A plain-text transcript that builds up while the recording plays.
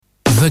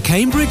The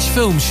Cambridge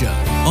Film Show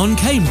on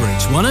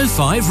Cambridge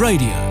 105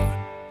 Radio.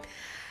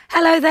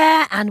 Hello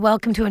there, and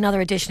welcome to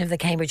another edition of the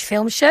Cambridge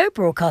Film Show,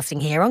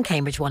 broadcasting here on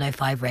Cambridge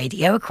 105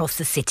 Radio across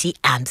the city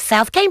and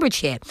South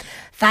Cambridgeshire.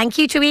 Thank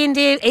you to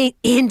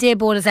Ian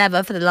Dearborn as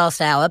ever for the last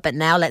hour, but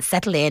now let's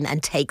settle in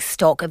and take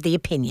stock of the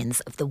opinions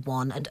of the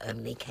one and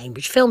only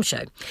Cambridge Film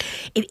Show.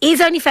 It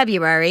is only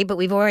February, but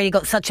we've already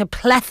got such a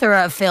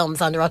plethora of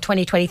films under our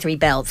 2023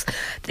 belts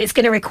that it's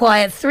going to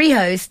require 3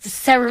 hosts,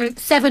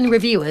 7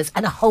 reviewers,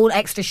 and a whole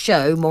extra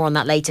show, more on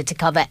that later, to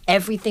cover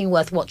everything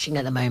worth watching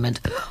at the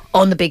moment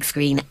on the big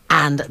screen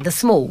and the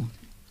small.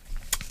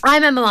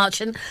 I'm Emma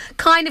Marchant,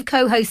 kind of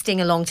co-hosting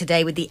along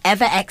today with the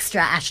ever extra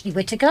Ashley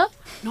Whittaker.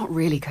 Not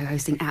really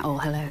co-hosting at all,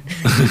 hello.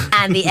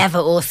 And the ever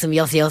awesome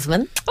Yossi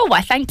Osman. Oh,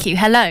 why, thank you,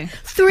 hello.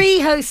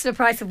 3 hosts at the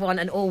price of 1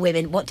 and all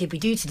women. What did we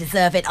do to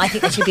deserve it? I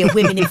think there should be a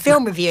Women in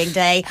Film Reviewing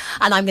Day,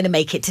 and I'm going to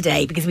make it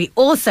today because we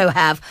also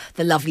have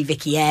the lovely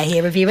Vicky Eyre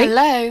here reviewing.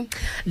 Hello.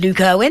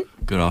 Luke Irwin.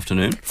 Good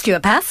afternoon.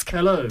 Stuart Pask.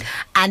 Hello.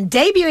 And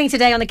debuting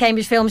today on the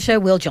Cambridge Film Show,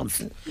 Will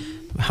Johnson.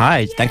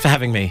 Hi, thanks for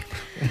having me.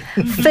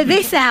 For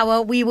this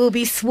hour, we will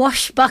be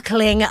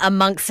swashbuckling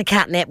amongst the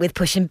catnip with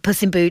Puss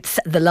in Boots'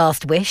 The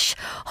Last Wish,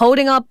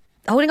 holding our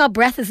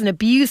breath as an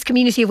abused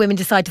community of women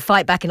decide to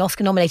fight back in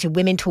Oscar-nominated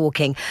Women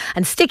Talking,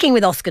 and sticking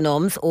with Oscar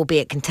noms,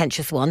 albeit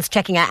contentious ones,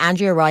 checking out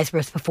Andrea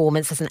Riseborough's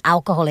performance as an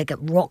alcoholic at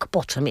rock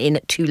bottom in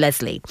To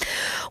Leslie.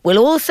 We'll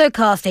also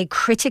cast a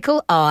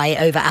critical eye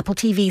over Apple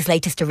TV's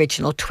latest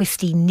original,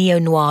 twisty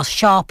neo-noir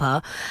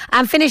Sharper,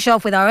 and finish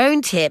off with our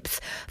own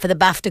tips for the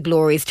BAFTA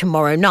glories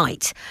tomorrow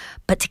night.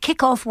 But to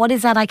kick off, what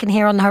is that I can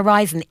hear on the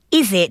horizon?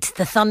 Is it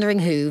the thundering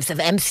hooves of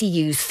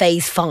MCU's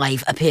Phase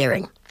 5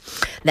 appearing?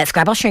 Let's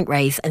grab our shrink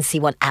rays and see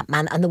what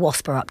Ant-Man and the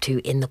Wasp are up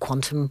to in the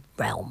quantum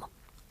realm.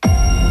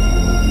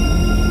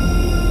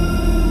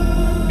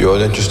 You're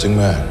an interesting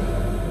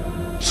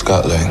man,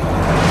 Scott Lang.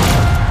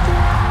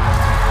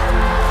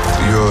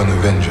 You're an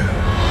Avenger.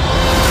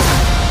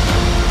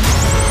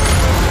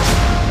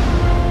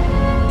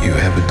 You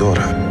have a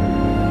daughter.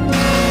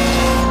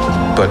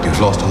 But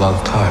you've lost a lot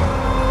of time,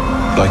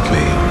 like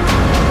me.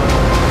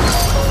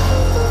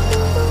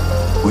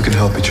 We can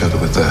help each other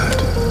with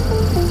that.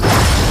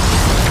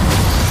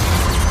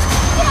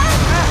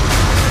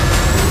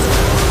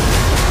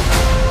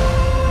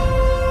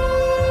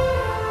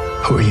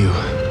 Who are you?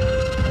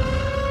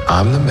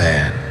 I'm the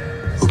man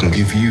who can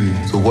give you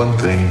the one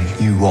thing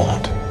you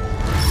want.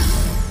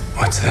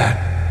 What's that?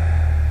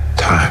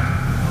 Time.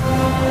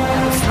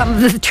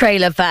 From the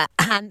trailer for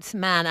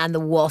Ant-Man and the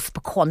Wasp: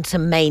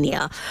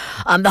 Quantumania.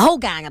 The whole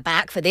gang are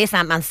back for this,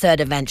 Ant-Man's third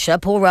adventure.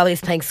 Paul Rudd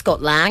is playing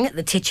Scott Lang,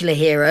 the titular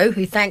hero,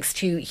 who, thanks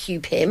to Hugh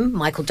Pym,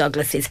 Michael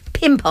Douglas's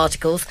Pym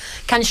particles,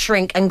 can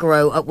shrink and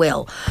grow at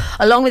will.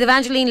 Along with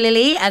Evangeline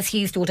Lilly as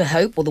Hugh's daughter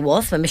Hope, or the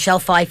Wasp, and Michelle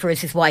Pfeiffer as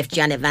his wife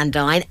Janet Van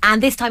Dyne,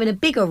 and this time in a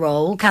bigger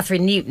role,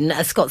 Catherine Newton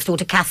as Scott's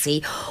daughter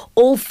Cassie.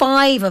 All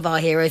 5 of our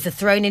heroes are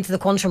thrown into the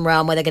quantum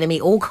realm where they're going to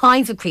meet all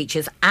kinds of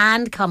creatures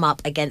and come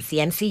up against the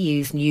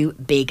MCU's new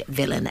big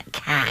villain,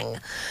 Kang.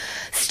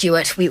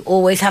 Stuart, we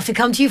always have to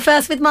come to you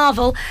first with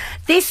Marvel.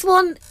 This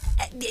one,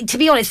 to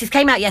be honest, this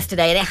came out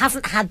yesterday and it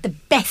hasn't had the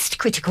best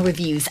critical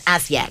reviews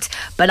as yet.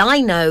 But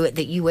I know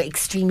that you were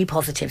extremely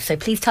positive, so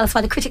please tell us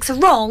why the critics are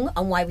wrong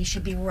and why we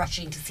should be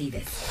rushing to see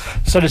this.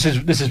 So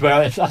this is where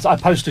I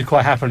posted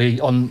quite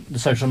happily on the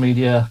social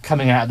media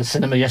coming out of the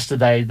cinema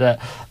yesterday that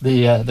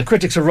the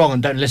critics are wrong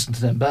and don't listen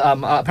to them. But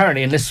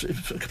apparently in this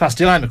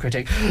capacity I'm a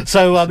critic,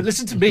 so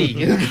listen to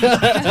me.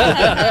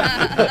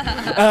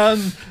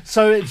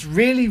 So it's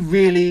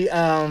really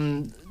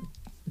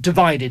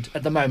divided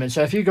at the moment.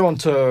 So if you go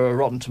onto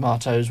Rotten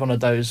Tomatoes, one of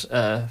those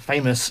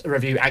famous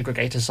review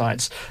aggregator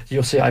sites,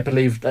 you'll see, I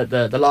believe that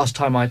the last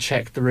time I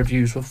checked, the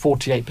reviews were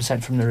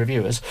 48% from the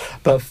reviewers,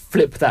 but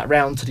flip that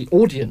round to the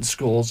audience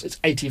scores, it's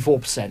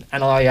 84%,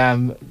 and I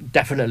am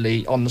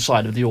definitely on the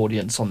side of the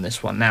audience on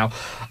this one. Now,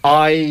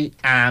 I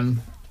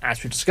am,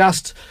 as we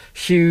discussed,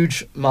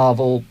 huge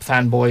Marvel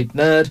fanboy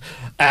nerd,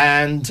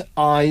 and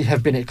I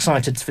have been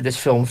excited for this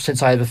film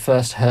since I ever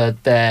first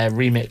heard their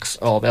remix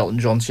of Elton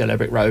John's Yellow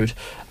Brick Road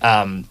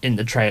in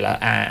the trailer,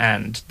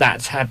 and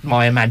that's had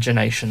my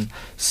imagination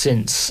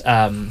since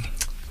seeing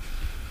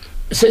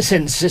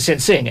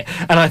it.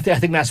 And I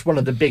think that's one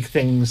of the big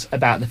things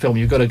about the film.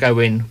 You've got to go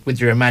in with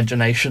your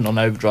imagination on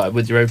overdrive,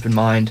 with your open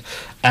mind,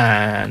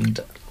 and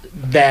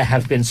there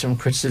have been some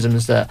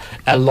criticisms that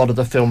a lot of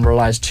the film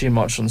relies too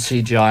much on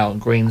CGI, on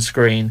green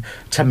screen,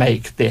 to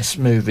make this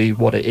movie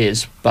what it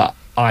is, but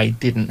I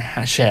didn't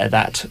share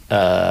that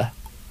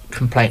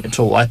complaint at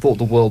all. I thought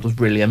the world was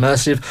really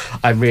immersive.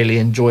 I really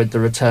enjoyed the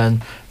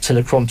return to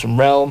the quantum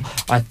realm.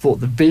 I thought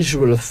the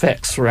visual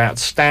effects were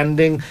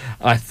outstanding.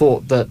 I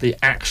thought that the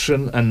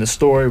action and the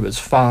story was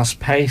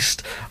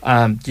fast-paced.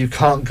 You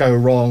can't go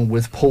wrong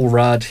with Paul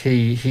Rudd.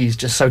 He's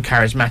just so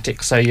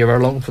charismatic, so you're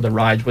along for the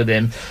ride with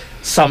him.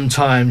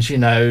 Sometimes,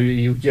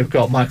 you've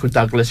got Michael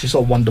Douglas, you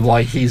sort of wonder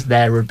why he's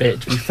there a bit,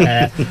 to be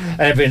fair.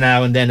 Every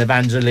now and then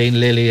Evangeline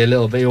Lilly a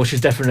little bit, or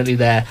she's definitely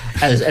there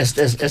as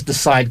the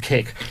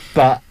sidekick.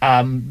 But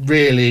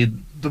really,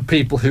 the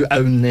people who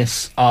own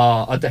this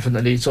are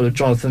definitely sort of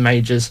Jonathan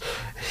Majors.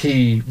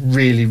 He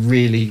really,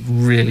 really,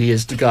 really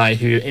is the guy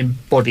who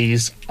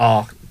embodies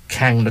our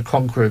Kang the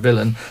Conqueror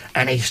villain,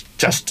 and he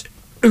just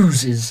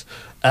oozes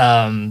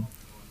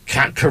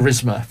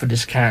charisma for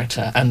this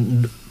character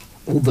and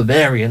all the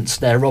variants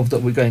thereof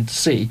that we're going to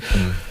see.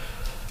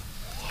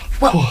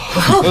 Well,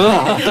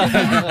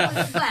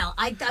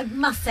 I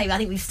must say, I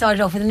think we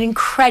started off with an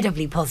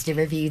incredibly positive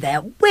review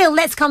there. Will,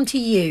 let's come to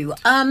you.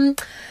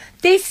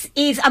 This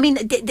is, I mean,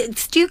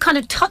 Stu kind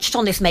of touched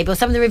on this maybe, or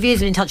some of the reviews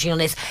have been touching on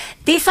this.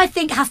 This, I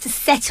think, has to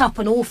set up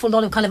an awful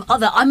lot of kind of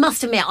other... I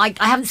must admit, I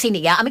haven't seen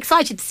it yet. I'm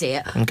excited to see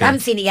it. Okay. I haven't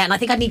seen it yet, and I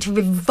think I need to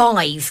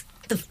revise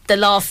the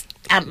last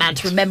Ant-Man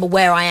to remember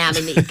where I am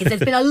in it, because there's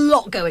been a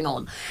lot going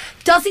on.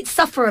 Does it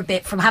suffer a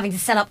bit from having to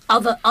set up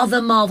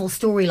other Marvel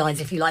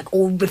storylines, if you like,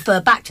 or refer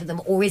back to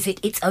them, or is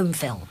it its own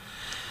film?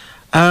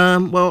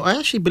 Well, I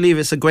actually believe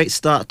it's a great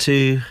start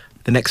to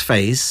the next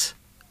phase.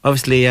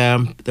 Obviously,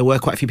 there were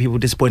quite a few people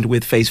disappointed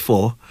with Phase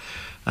 4,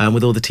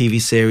 with all the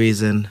TV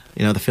series and,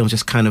 the film's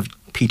just kind of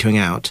petering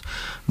out.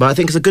 But I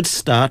think it's a good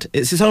start.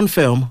 It's its own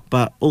film,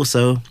 but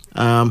also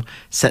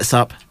sets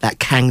up that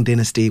Kang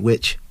dynasty,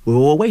 which we're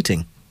all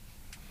waiting.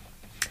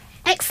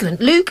 Excellent.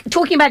 Luke,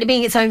 talking about it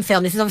being its own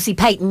film, this is obviously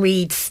Peyton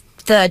Reed's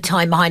third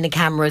time behind the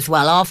camera as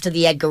well, after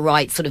the Edgar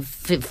Wright sort of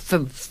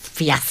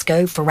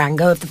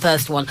farrago of the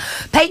first one.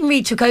 Peyton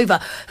Reed took over,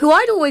 who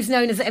I'd always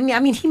known as, I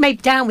mean, he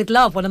made Down with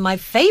Love, one of my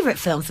favourite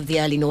films of the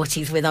early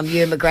noughties with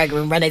Ewan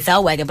McGregor and Renee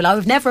Zellweger, but I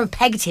would never have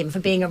pegged him for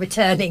being a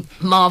returning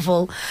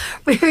Marvel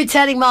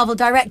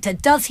director.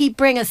 Does he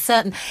bring a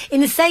certain,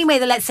 in the same way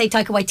that, let's say,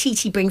 Taika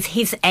Waititi brings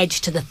his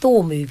edge to the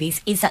Thor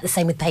movies, is that the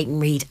same with Peyton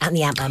Reed and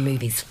the Ant-Man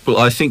movies? Well,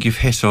 I think you've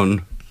hit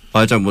on,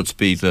 I don't want to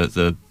be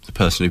the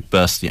person who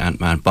burst the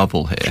Ant-Man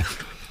bubble here,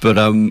 but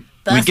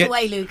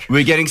away, Luke.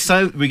 We're getting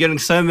so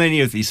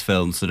many of these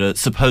films that are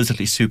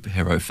supposedly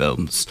superhero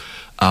films,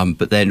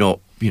 but they're not.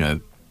 They're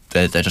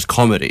just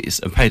comedies.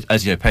 And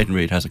as you know, Peyton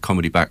Reed has a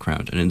comedy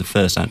background, and in the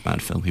first Ant-Man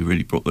film, he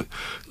really brought the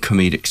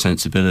comedic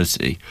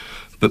sensibility.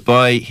 But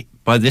by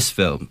this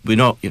film, we're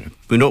not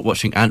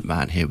watching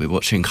Ant-Man here. We're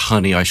watching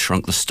Honey, I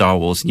Shrunk the Star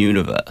Wars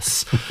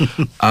universe.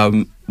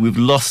 We've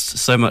lost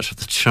so much of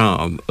the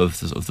charm of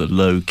the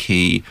low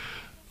key,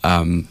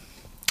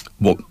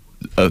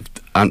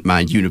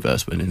 Ant-Man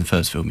universe, when in the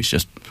first film he's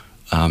just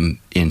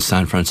in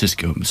San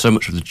Francisco. So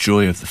much of the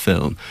joy of the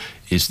film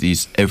is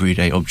these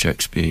everyday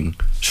objects being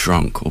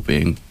shrunk or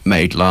being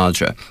made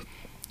larger.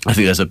 I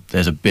think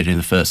there's a bit in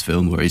the first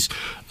film where he's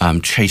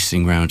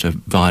chasing around a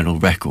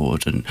vinyl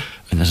record, and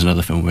there's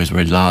another film where he's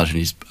very large and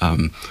he's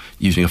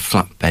using a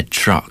flatbed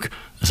truck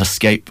as a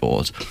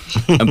skateboard.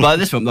 And by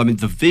this film, I mean,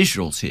 the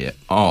visuals here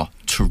are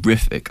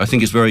terrific. I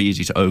think it's very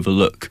easy to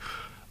overlook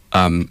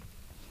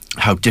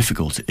how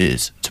difficult it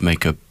is to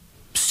make a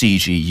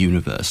CG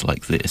universe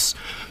like this.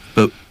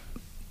 But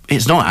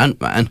it's not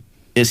Ant-Man.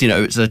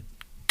 It's a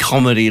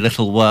comedy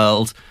little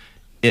world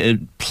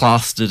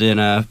plastered in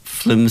a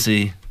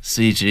flimsy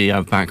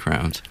CG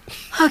background.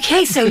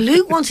 Okay, so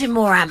Luke wanted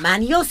more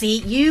Ant-Man.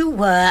 Yossi, you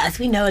were, as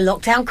we know, a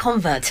lockdown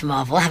convert to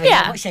Marvel, having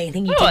not watched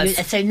anything you do.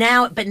 So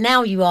now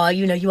you are,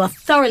 you are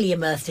thoroughly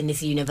immersed in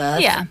this universe.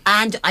 Yeah.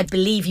 And I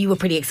believe you were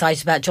pretty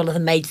excited about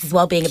Jonathan Majors as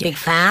well, being a big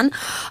fan.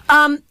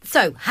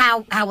 So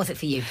how was it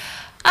for you?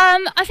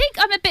 I think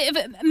I'm a bit of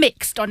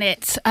mixed on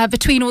it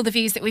between all the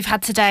views that we've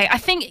had today. I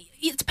think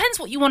it depends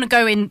what you want to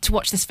go in to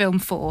watch this film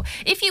for.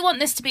 If you want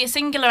this to be a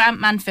singular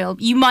Ant-Man film,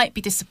 you might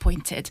be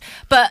disappointed.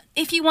 But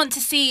if you want to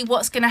see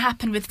what's going to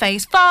happen with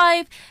Phase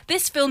 5,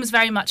 this film is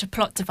very much a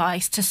plot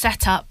device to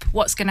set up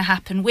what's going to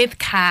happen with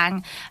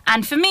Kang.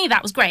 And for me,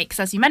 that was great, because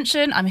as you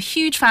mentioned, I'm a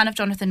huge fan of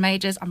Jonathan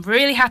Majors. I'm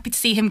really happy to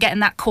see him getting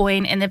that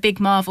coin in a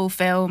big Marvel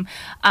film.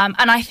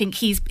 And I think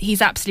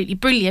he's absolutely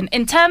brilliant.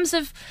 In terms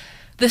of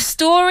the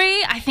story,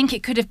 I think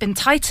it could have been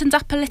tightened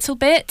up a little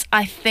bit.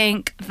 I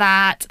think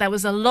that there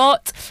was a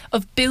lot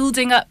of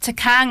building up to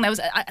Kang.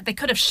 They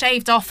could have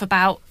shaved off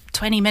about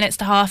 20 minutes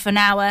to half an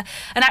hour.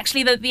 And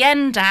actually the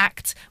end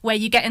act, where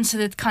you get into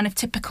the kind of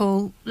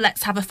typical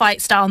let's have a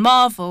fight style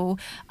Marvel,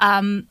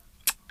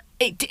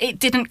 it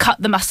didn't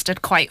cut the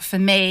mustard quite for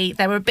me.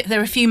 There were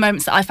a few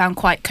moments that I found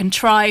quite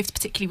contrived,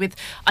 particularly with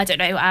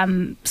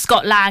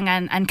Scott Lang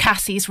and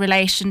Cassie's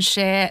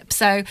relationship.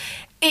 So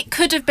it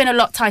could have been a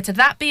lot tighter.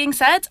 That being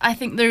said, I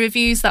think the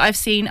reviews that I've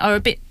seen are a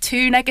bit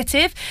too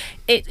negative.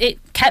 It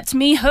kept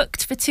me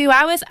hooked for 2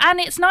 hours, and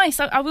it's nice.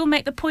 I will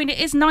make the point, it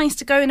is nice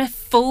to go in a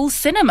full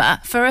cinema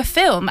for a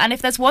film. And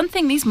if there's one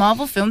thing these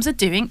Marvel films are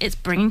doing, it's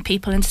bringing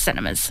people into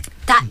cinemas.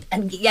 That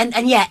and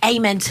yeah,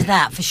 amen to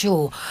that for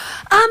sure.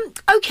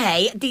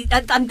 Okay,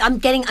 I'm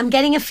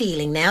getting a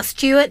feeling now,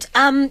 Stuart.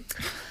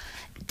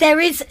 There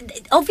is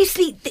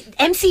obviously the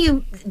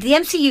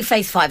MCU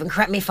Phase 5, and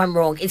correct me if I'm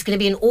wrong, is going to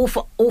be an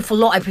awful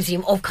lot, I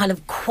presume, of kind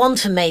of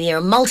quantum mania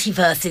and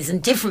multiverses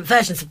and different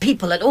versions of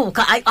people at all.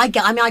 I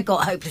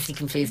got hopelessly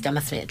confused, I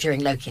must admit,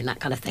 during Loki and that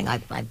kind of thing. I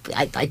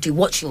do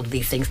watch all of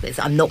these things,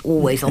 but I'm not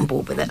always on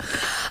board with it.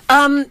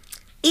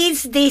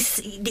 is this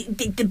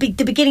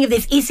the beginning of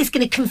this? Is this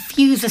going to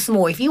confuse us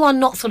more if you are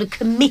not sort of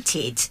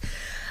committed?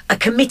 A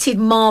committed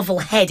Marvel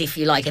head, if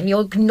you like, and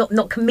you're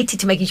not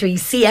committed to making sure you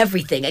see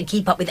everything and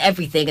keep up with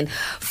everything and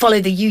follow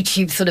the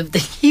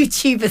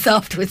YouTubers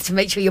afterwards to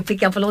make sure you're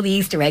picking up on all the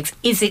Easter eggs.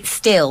 Is it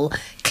still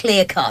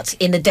clear cut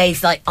in the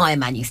days like Iron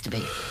Man used to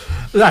be?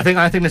 I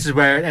think this is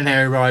an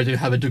area where I do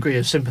have a degree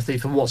of sympathy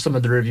for what some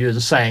of the reviewers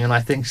are saying, and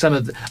I think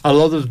a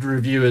lot of the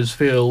reviewers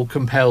feel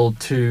compelled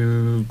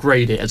to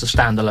grade it as a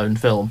standalone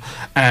film,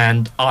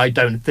 and I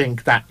don't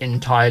think that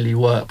entirely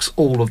works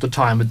all of the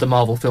time with the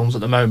Marvel films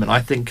at the moment. I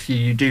think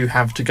you do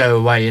have to go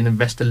away and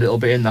invest a little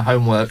bit in the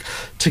homework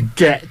to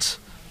get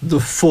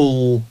the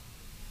full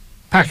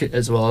packet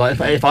as well. Like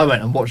if I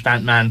went and watched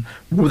Ant-Man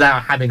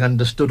without having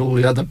understood all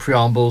the other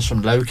preambles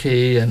from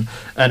Loki and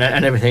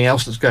everything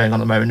else that's going on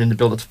at the moment in the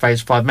build-up to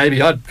Phase 5,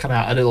 maybe I'd come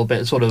out a little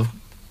bit sort of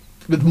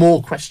with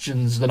more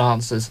questions than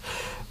answers.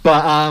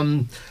 But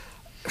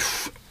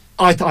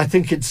I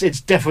think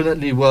it's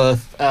definitely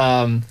worth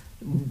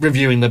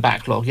reviewing the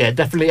backlog. Yeah,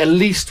 definitely at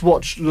least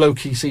watch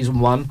Loki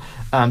Season 1.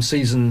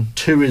 Season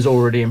 2 is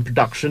already in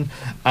production.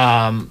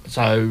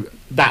 So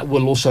that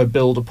will also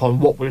build upon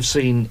what we've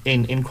seen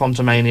in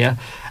Quantumania.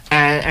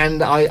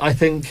 And I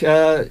think,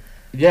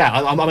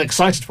 I'm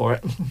excited for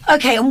it.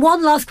 Okay, and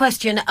one last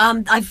question.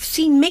 I've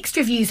seen mixed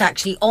reviews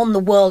actually on the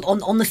world,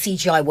 on the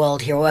CGI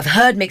world here, or I've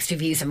heard mixed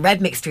reviews and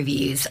read mixed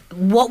reviews.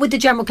 What would the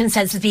general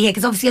consensus be here?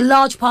 Because obviously a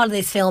large part of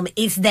this film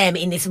is them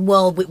in this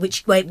world where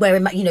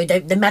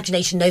the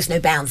imagination knows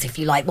no bounds, if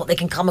you like. What they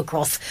can come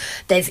across,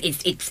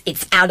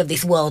 it's out of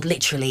this world,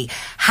 literally.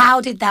 How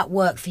did that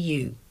work for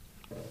you?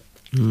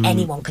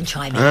 Anyone can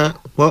chime in.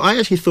 Well, I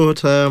actually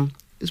thought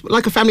it's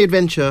like a family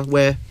adventure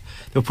where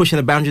they were pushing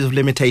the boundaries of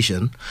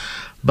limitation.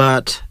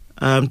 But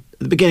at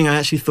the beginning, I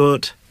actually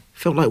felt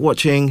like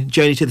watching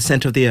Journey to the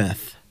Centre of the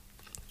Earth.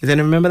 Does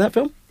anyone remember that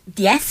film?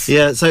 Yes.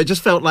 Yeah, so it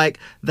just felt like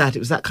that. It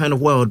was that kind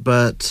of world.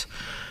 But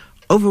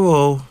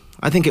overall,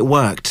 I think it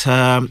worked.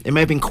 It may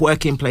have been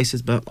quirky in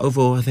places, but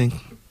overall, I think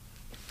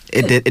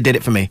it did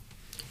it for me.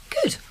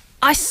 Good.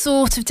 I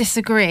sort of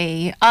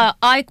disagree.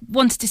 I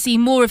wanted to see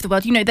more of the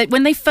world. You know,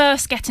 when they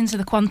first get into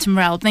the quantum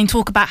realm, they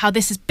talk about how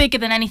this is bigger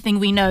than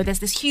anything we know. There's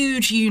this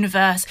huge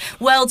universe,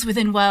 worlds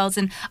within worlds,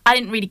 and I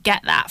didn't really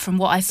get that from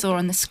what I saw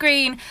on the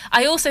screen.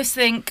 I also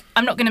think,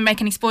 I'm not going to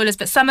make any spoilers,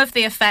 but some of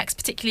the effects,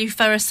 particularly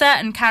for a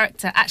certain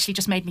character, actually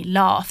just made me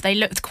laugh. They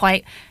looked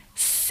quite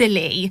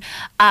silly.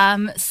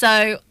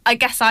 So I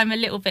guess I'm a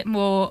little bit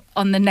more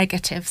on the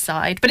negative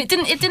side, but it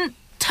didn't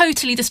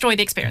totally destroy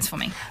the experience for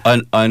me.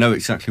 I know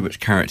exactly which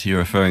character you're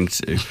referring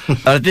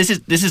to.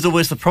 This is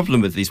always the problem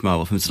with these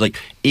Marvel films.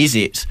 Like, is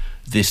it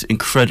this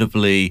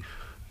incredibly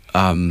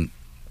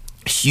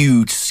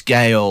huge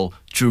scale,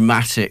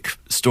 dramatic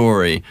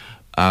story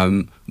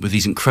with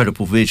these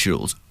incredible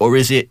visuals, or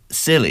is it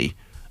silly?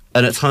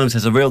 And at times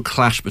there's a real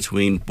clash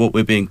between what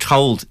we're being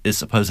told is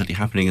supposedly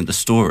happening in the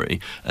story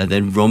and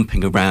then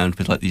romping around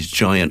with like these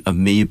giant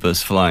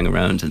amoebas flying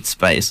around in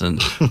space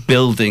and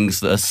buildings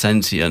that are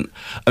sentient.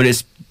 I mean,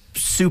 it's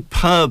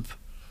superb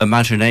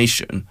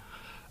imagination,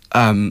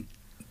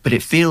 but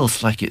it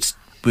feels like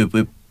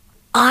we're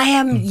I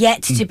am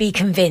yet to be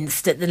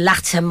convinced that the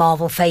latter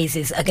Marvel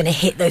phases are going to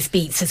hit those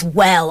beats as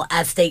well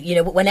as they,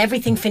 when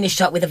everything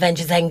finished up with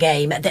Avengers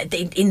Endgame,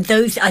 in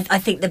those, I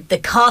think the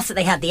cast that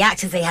they had, the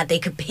actors they had, they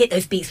could hit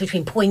those beats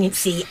between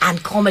poignancy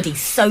and comedy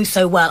so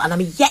well. And I'm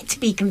yet to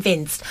be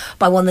convinced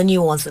by one of the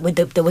new ones that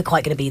we're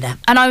quite going to be there.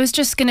 And I was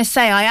just going to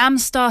say, I am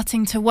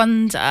starting to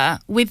wonder,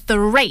 with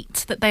the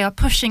rate that they are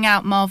pushing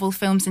out Marvel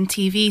films and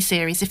TV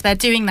series, if they're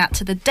doing that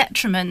to the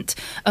detriment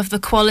of the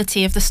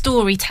quality of the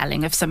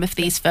storytelling of some of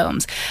these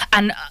films.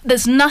 And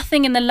there's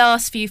nothing in the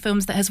last few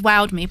films that has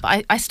wowed me,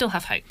 but I still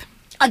have hope.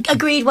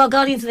 Agreed. Well,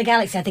 Guardians of the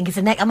Galaxy, I think, is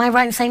the next. Am I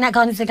right in saying that?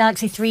 Guardians of the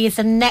Galaxy 3 is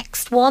the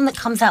next one that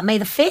comes out May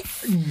the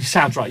 5th?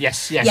 Sounds right,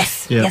 yes. Yeah.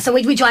 So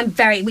which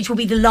will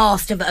be the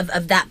last of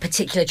that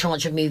particular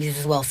tranche of movies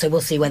as well. So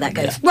we'll see where that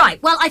goes. Yeah.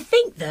 Right. Well, I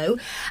think, though,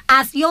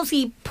 as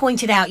Yossi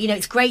pointed out,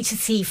 it's great to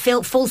see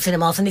full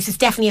cinemas, and this is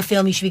definitely a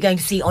film you should be going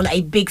to see on a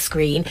big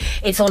screen.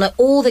 It's on at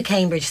all the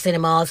Cambridge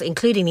cinemas,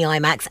 including the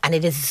IMAX, and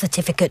it is a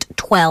certificate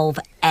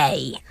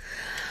 12A.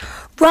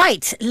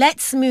 Right,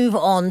 let's move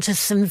on to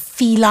some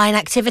feline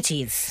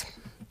activities.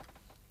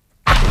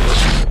 I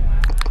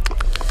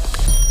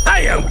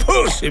am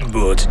Puss in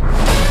Boots.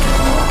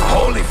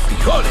 Holy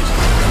frijoles.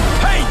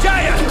 Hey,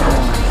 Giant!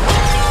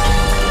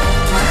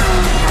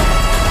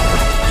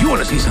 You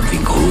want to see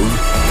something cool?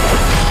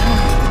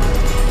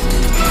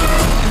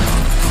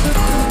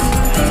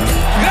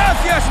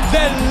 Gracias,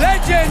 the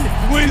legend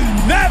will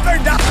never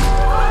die.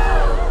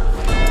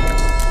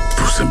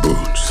 Puss in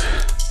Boots,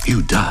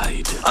 you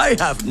died. I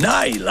have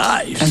 9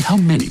 lives. And how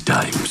many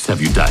times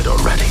have you died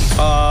already?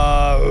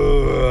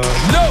 No.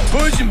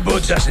 Puss in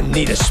Boots doesn't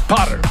need a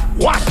spotter.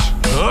 Watch.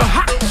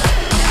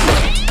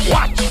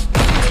 Watch.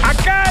 A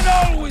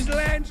cat always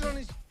lands on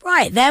his...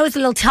 Right, there was a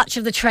little touch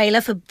of the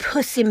trailer for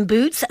Puss in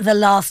Boots, The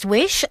Last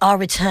Wish, our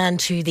return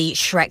to the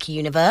Shrek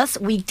universe.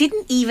 We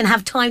didn't even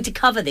have time to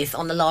cover this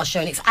on the last show,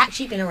 and it's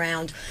actually been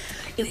around,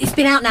 it's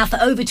been out now for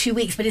over 2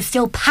 weeks, but it's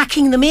still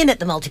packing them in at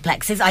the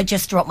multiplexes. I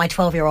just dropped my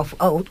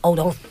 12-year-old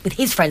off with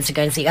his friends to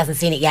go and see it. He hasn't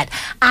seen it yet,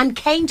 and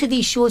came to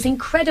these shores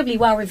incredibly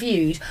well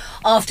reviewed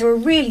after a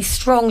really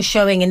strong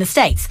showing in the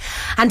States.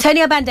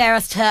 Antonio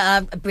Banderas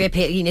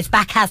is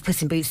back as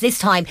Puss in Boots. This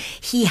time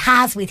he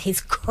has, with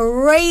his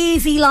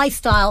crazy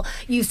lifestyle,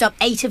 used up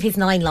 8 of his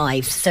 9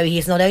 lives. So he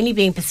is not only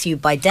being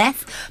pursued by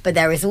death, but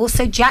there is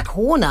also Jack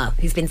Horner,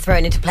 who's been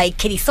thrown into play.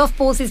 Kitty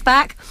Softballs is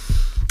back.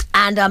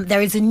 And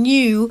there is a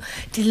new,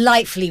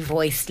 delightfully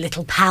voiced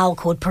little pal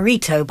called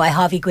Perito by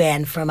Harvey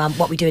Guillen from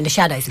What We Do in the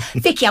Shadows.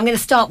 Vicky, I'm going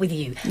to start with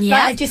you. Yeah.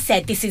 Like I just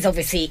said, this is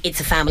obviously, it's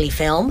a family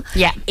film.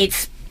 Yeah.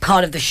 It's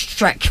part of the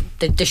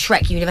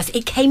Shrek universe.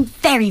 It came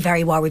very,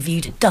 very well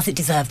reviewed. Does it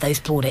deserve those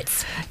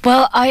plaudits?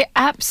 Well, I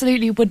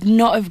absolutely would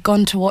not have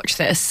gone to watch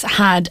this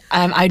had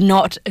I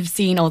not have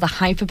seen all the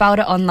hype about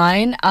it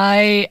online.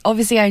 I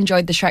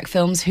enjoyed the Shrek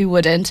films, who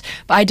wouldn't?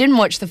 But I didn't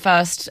watch the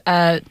first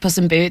Puss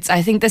in Boots.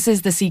 I think this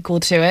is the sequel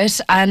to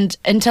it. And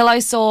until I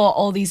saw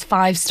all these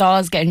 5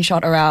 stars getting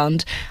shot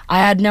around, I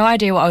had no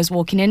idea what I was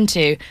walking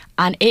into.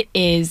 And it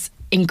is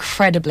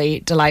incredibly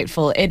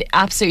delightful. It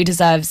absolutely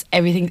deserves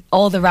everything,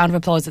 all the round of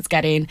applause it's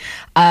getting.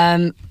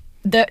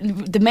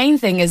 The main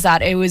thing is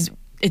that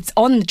it's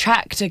on the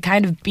track to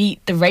kind of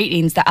beat the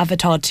ratings that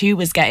Avatar 2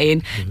 was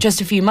getting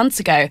just a few months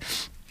ago.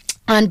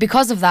 And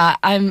because of that,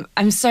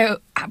 I'm so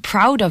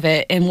proud of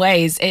it in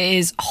ways. It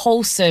is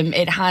wholesome.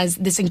 It has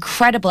this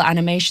incredible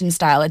animation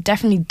style. It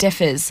definitely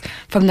differs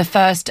from the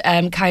first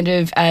kind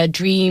of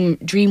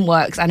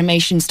DreamWorks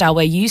animation style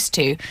we're used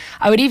to.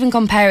 I would even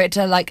compare it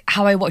to like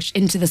how I watched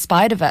Into the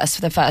Spider-Verse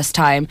for the first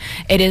time.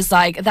 It is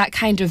like that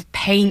kind of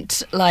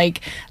paint,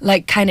 like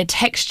kind of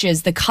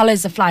textures. The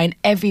colours are flying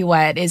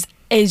everywhere. It is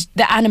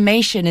the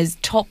animation is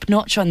top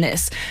notch on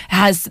this. It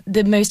has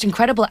the most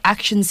incredible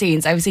action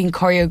scenes I've seen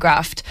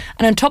choreographed,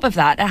 and on top of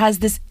that, it has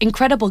this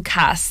incredible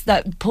cast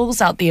that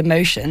pulls out the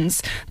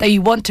emotions that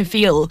you want to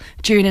feel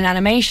during an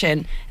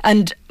animation.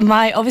 And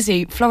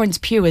obviously Florence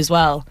Pugh as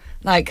well.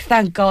 Like,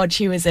 thank God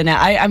she was in it.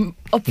 I'm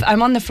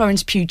on the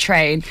Florence Pugh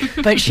train,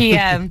 but she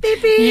I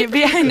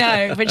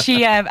know, but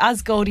she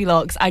as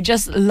Goldilocks, I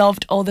just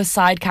loved all the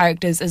side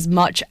characters as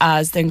much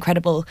as the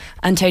incredible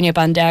Antonio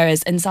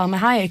Banderas and Salma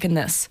Hayek in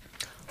this.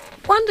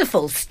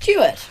 Wonderful.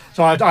 Stuart?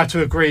 So I have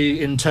to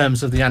agree in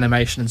terms of the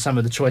animation and some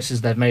of the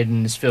choices they've made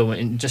in this film,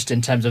 in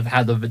terms of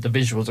how the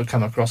visuals have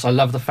come across. I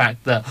love the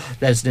fact that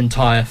there's an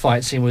entire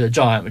fight scene with a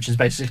giant, which is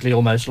basically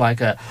almost like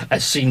a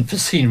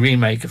scene-for-scene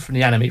remake from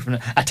the anime from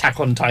Attack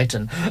on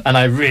Titan, and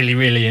I really,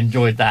 really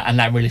enjoyed that, and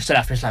that really stood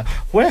out for me. It's like,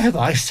 where have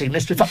I seen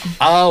this before?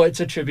 Oh,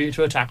 it's a tribute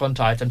to Attack on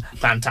Titan.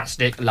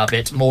 Fantastic. Love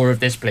it. More of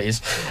this, please.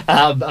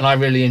 And I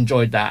really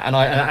enjoyed that. And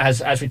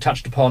as we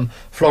touched upon,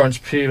 Florence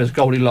Pugh as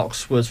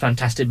Goldilocks was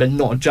fantastic, but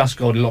not just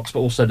Goldilocks, but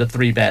also the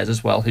 3 bears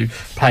as well, who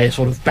play a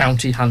sort of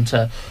bounty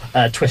hunter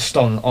twist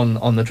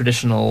on the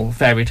traditional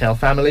fairy tale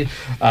family.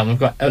 We've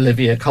got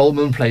Olivia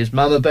Colman plays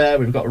Mama Bear.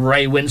 We've got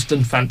Ray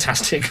Winston,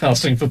 fantastic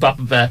casting for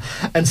Papa Bear,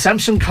 and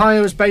Samson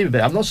Kayo as Baby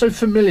Bear. I'm not so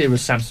familiar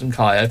with Samson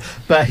Kayo,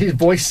 but his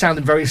voice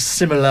sounded very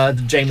similar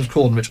to James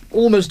Corden, which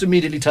almost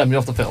immediately turned me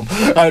off the film.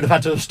 I would have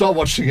had to stop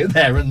watching it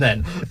there and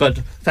then, but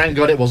thank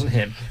God it wasn't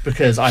him,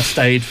 because I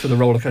stayed for the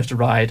roller coaster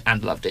ride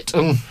and loved it.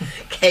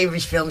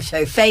 Cambridge Film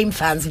Show fame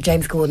fans of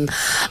James Corden.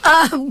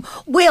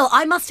 Will,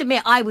 I must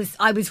admit, I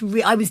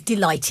was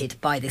delighted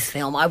by this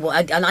film.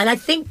 And I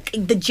think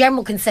the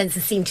general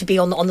consensus seemed to be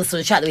on the sort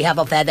of chat that we have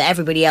up there that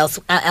everybody else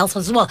was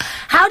as well.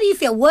 How do you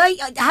feel?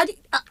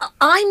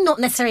 I'm not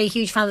necessarily a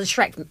huge fan of the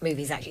Shrek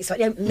movies, actually, so I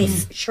don't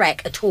miss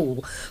Shrek at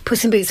all.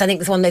 Puss in Boots, I think,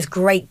 was one of those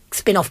great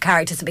spin-off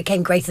characters that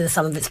became greater than the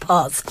sum of its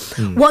parts.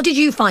 What did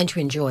you find to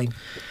enjoy?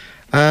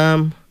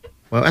 Well,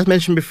 as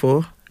mentioned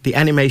before, the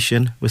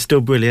animation was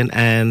still brilliant,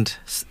 and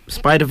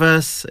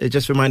Spider-Verse, it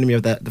just reminded me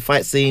of that. The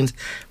fight scenes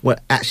were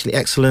actually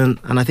excellent,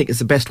 and I think it's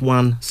the best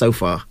one so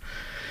far.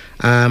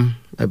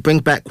 It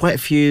brings back quite a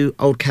few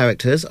old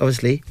characters,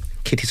 obviously.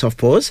 Kitty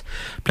Softpaws,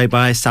 played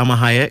by Salma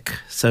Hayek.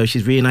 So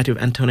she's reunited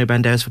with Antonio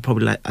Banderas for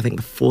probably, I think,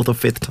 the 4th or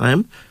 5th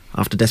time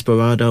after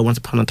Desperado, Once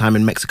Upon a Time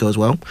in Mexico as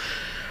well.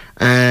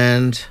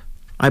 And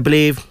I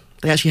believe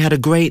they actually had a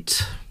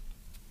great...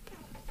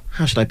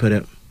 How should I put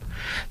it?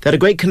 They had a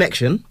great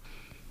connection,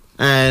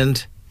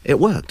 and it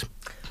worked.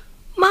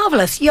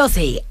 Marvellous.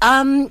 Yossi,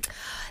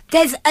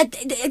 there's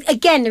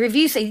again, the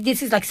reviews say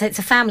this is, like I said, it's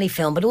a family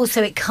film, but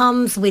also it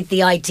comes with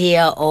the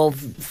idea of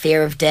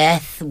fear of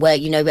death, where,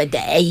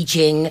 the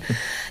aging,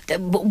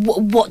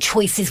 what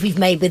choices we've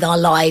made with our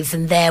lives,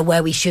 and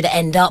where we should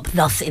end up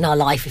thus in our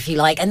life, if you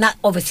like. And that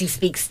obviously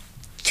speaks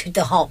to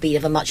the heartbeat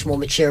of a much more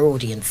mature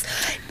audience.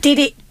 Did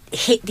it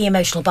hit the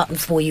emotional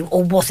buttons for you,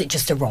 or was it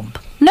just a romp?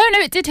 No,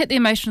 it did hit the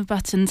emotional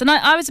buttons. And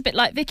I was a bit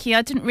like Vicky.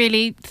 I didn't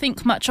really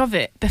think much of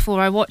it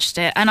before I watched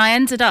it. And I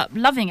ended up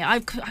loving it. I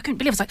couldn't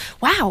believe it. I was like,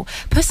 wow,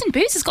 Puss in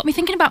Boots has got me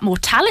thinking about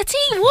mortality?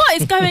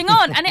 What is going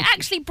on? And it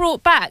actually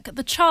brought back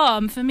the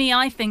charm for me,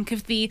 I think,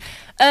 of the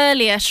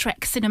earlier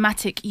Shrek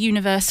Cinematic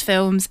Universe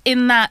films,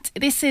 in that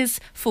this is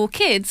for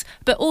kids,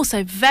 but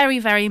also very,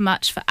 very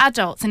much for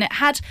adults. And it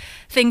had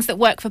things that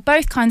work for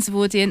both kinds of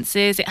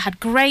audiences. It had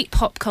great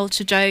pop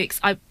culture jokes.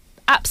 I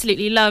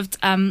absolutely loved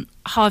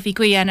Harvey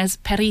Guillen as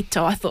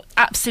Perito. I thought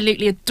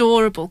absolutely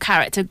adorable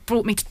character.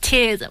 Brought me to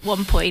tears at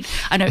one point.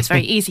 I know it's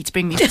very easy to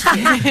bring me to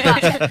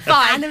tears.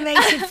 Fine.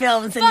 Animated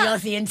films and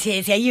Yossi and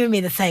tears. Yeah, you and me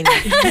the same.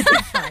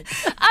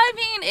 I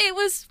mean, it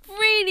was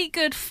really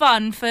good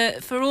fun for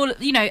all,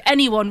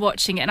 anyone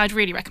watching it, and I'd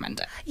really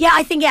recommend it. Yeah,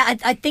 I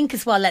think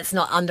as well, let's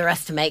not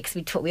underestimate,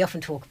 because we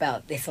often talk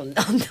about this on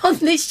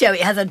this show.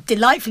 It has a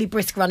delightfully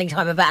brisk running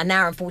time of about an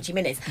hour and 40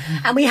 minutes.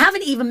 And we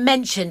haven't even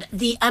mentioned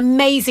the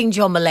amazing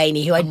John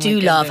Mulaney, who I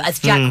do love, as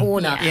Jack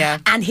Horner,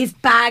 and his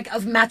bag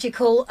of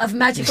magical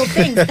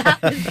things. That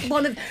was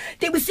one of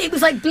it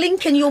was like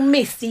blink and you'll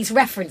miss these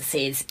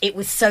references. It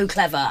was so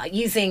clever,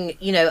 using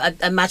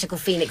a magical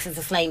phoenix as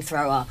a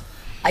flamethrower.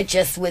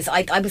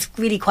 I was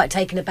really quite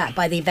taken aback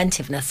by the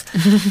inventiveness.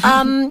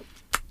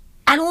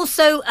 And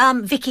also,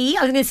 Vicky,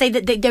 I was going to say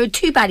that there are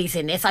two baddies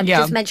in this. I've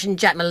just mentioned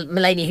Jack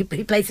Mulaney,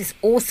 who plays this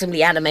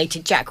awesomely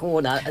animated Jack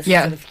Horner as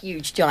a sort of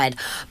huge giant.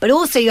 But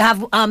also you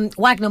have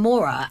Wagner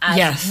Moura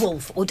as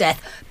Wolf, or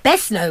Death,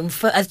 best known as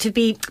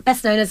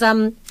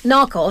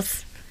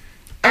Narcos,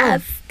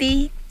 as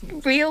the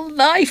real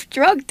life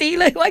drug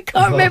dealer who I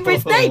can't remember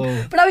his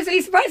name, but I was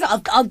really surprised.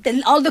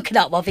 I'll look it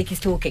up while Vicky's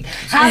talking.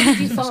 How did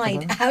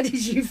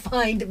you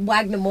find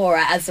Wagner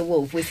Moura as the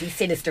wolf? Was he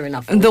sinister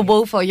enough? The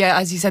wolf, or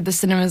as you said, the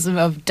cynicism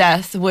of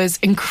Death was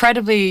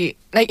incredibly,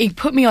 it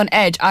put me on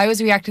edge. I was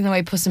reacting the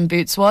way Puss in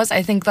Boots was.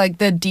 I think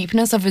the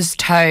deepness of his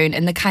tone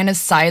and the kind of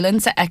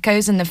silence that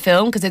echoes in the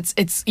film, because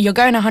it's you're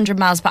going 100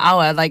 miles per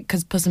hour,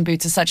 because Puss in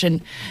Boots is such a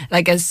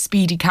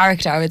speedy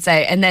character, I would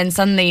say, and then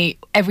suddenly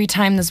every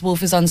time this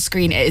wolf is on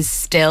screen, it is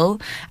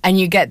still, and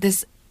you get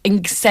this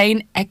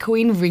insane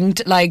echoing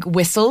ringed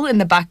whistle in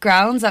the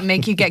backgrounds that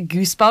make you get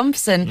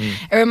goosebumps. And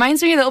it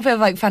reminds me a little bit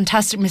of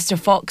Fantastic Mr.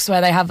 Fox, where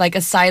they have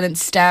a silent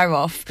stare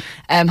off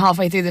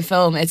halfway through the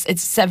film.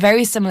 It's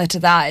very similar to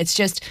that. It's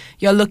just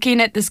you're looking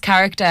at this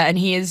character and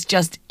he is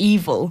just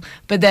evil,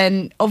 but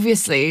then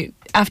obviously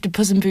after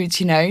Puss in Boots,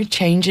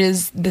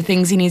 changes the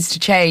things he needs to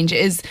change.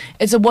 It's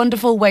a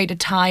wonderful way to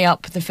tie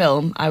up the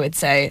film, I would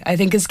say. I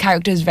think his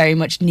character is very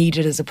much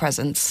needed as a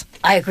presence.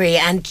 I agree,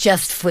 and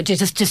just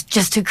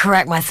to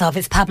correct myself,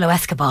 it's Pablo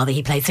Escobar that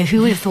he played. So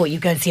who would have thought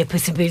you'd go and see a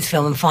Puss in Boots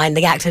film and find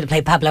the actor to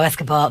play Pablo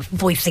Escobar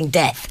voicing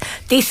Death?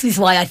 This is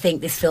why I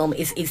think this film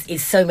is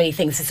so many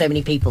things to so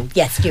many people.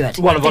 Yes, Stuart.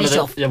 One of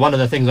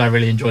the things I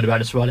really enjoyed about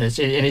this one is,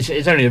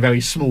 it's only a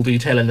very small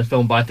detail in the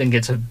film, but I think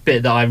it's a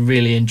bit that I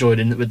really enjoyed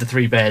with the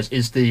Three Bears,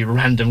 is the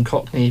random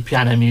Cockney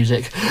piano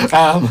music. Push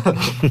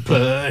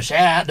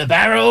out the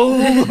barrel.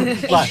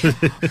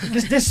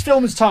 This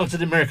film is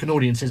targeted American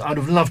audiences. I would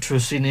have loved to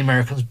have seen the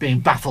Americans being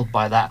baffled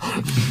by that.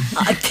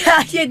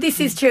 Yeah, this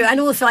is true. And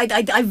also,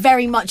 I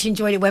very much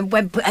enjoyed it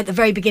when at the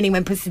very beginning,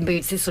 when Puss in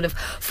Boots is sort of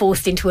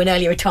forced into an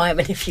early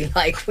retirement, if you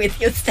like,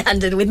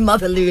 with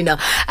Mother Luna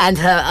and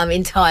her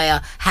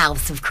entire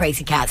house of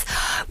crazy cats.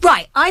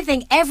 Right, I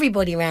think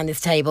everybody around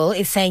this table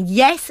is saying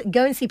yes,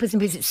 go and see Puss in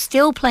Boots. It's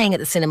still playing at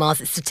the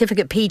cinemas. It's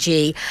certificate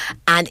PG,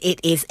 and it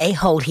is a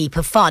whole heap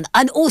of fun.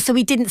 And also,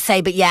 we didn't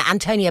say, but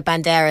Antonio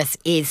Banderas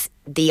is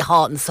the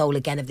heart and soul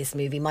again of this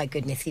movie. My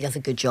goodness, he does a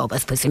good job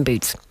as Puss in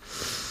Boots.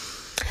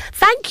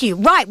 Thank you.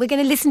 Right, we're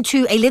going to listen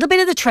to a little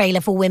bit of the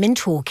trailer for Women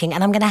Talking,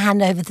 and I'm going to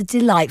hand over the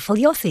delightful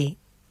Yossi.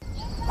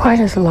 Why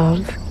does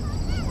love,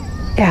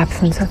 the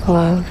absence of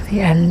love,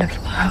 the end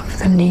of love,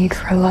 the need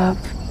for love,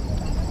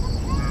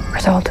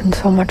 result in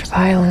so much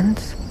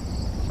violence?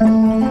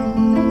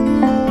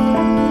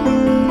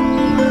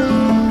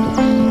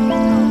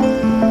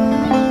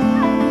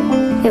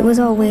 It was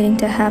all waiting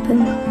to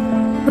happen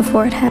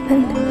before it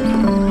happened.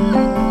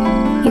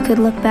 You could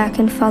look back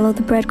and follow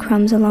the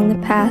breadcrumbs along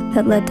the path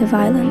that led to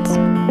violence.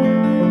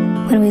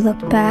 When we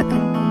looked back,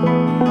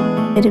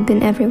 it had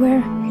been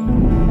everywhere.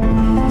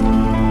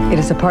 It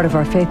is a part of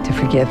our faith to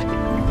forgive.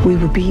 We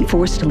would be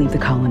forced to leave the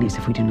colonies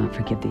if we do not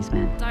forgive these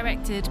men.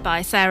 Directed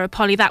by Sarah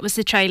Polley, that was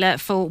the trailer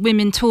for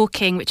Women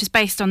Talking, which is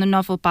based on the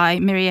novel by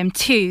Miriam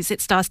Tews.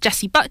 It stars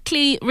Jessie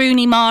Buckley,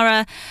 Rooney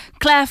Mara,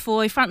 Claire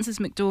Foy, Frances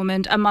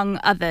McDormand, among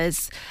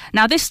others.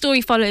 Now, this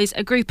story follows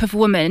a group of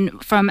women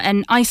from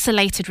an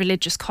isolated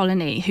religious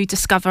colony who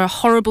discover a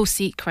horrible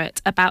secret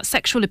about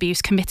sexual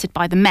abuse committed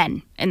by the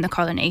men in the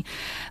colony.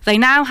 They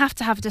now have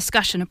to have a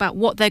discussion about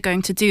what they're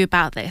going to do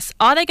about this.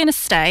 Are they going to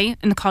stay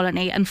in the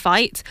colony and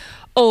fight,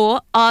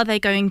 or are they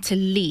going to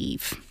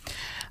leave?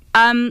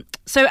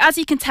 So as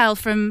you can tell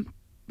from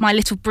my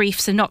little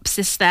brief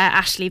synopsis there,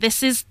 Ashley,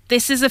 this is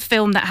a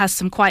film that has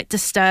some quite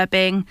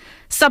disturbing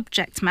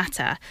subject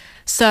matter.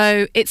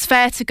 So it's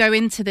fair to go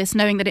into this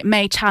knowing that it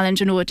may challenge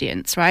an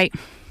audience, right?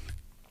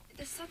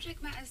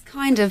 subject matter is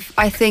kind of,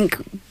 I think,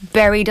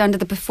 buried under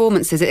the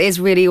performances. It is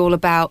really all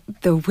about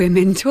the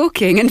women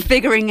talking and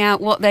figuring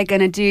out what they're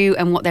going to do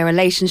and what their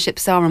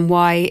relationships are and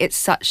why it's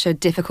such a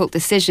difficult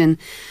decision.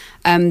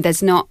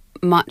 There's not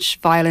much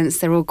violence.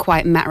 They're all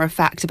quite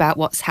matter-of-fact about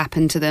what's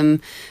happened to them,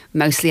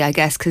 mostly, I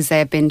guess, because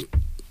they've been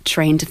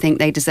trained to think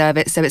they deserve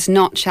it. So it's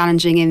not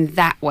challenging in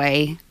that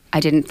way,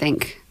 I didn't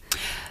think.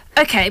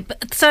 Okay,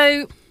 but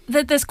so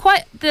there's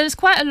quite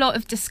a lot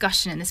of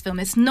discussion in this film.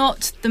 It's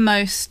not the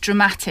most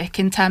dramatic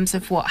in terms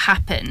of what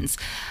happens.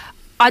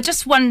 I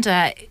just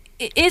wonder,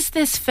 is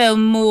this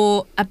film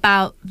more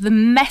about the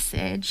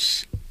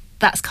message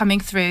that's coming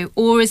through,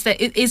 or is there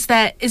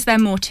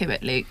more to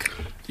it, Luke?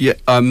 Yeah,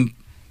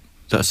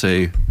 that's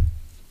a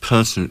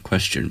pertinent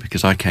question,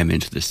 because I came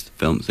into this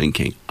film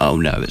thinking, oh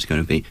no, it's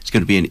going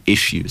to be an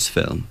issues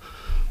film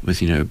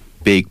with,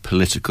 big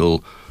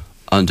political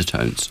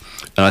undertones.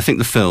 And I think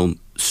the film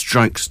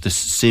strikes this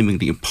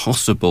seemingly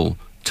impossible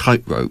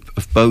tightrope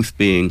of both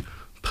being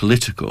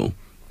political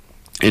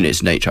in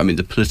its nature. I mean,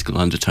 the political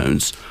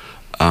undertones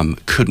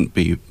couldn't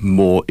be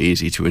more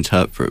easy to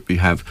interpret. We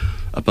have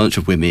a bunch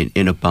of women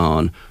in a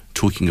barn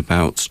talking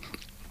about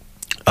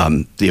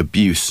the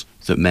abuse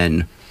that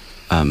men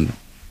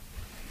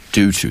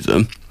do to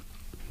them,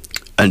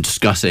 and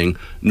discussing,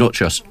 not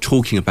just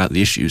talking about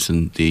the issues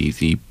and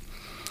the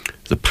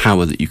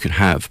power that you can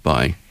have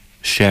by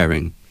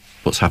sharing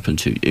what's happened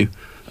to you.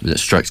 I mean, that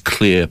strikes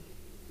clear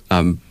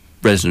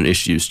resonant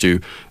issues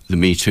to the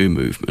Me Too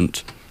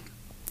movement.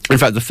 In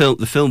fact, the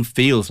film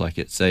feels like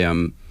it's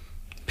a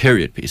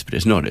period piece, but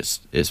it's not. It's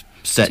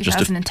set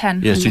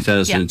 2010. Just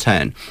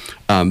 2010.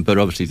 Yeah. But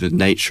obviously, the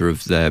nature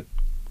of their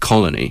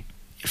colony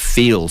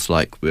feels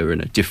like we're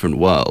in a different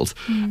world.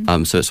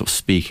 So it's sort of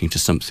speaking to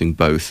something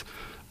both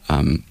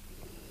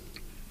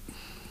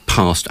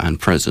past and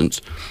present.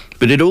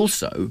 But it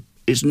also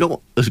is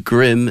not as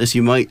grim as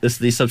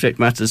the subject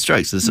matter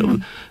strikes.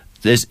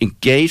 There's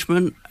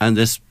engagement, and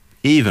there's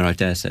even, I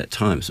dare say at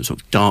times, some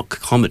sort of dark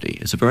comedy.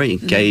 It's a very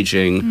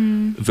engaging,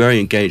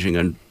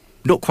 and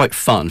not quite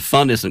fun.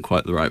 Fun isn't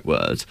quite the right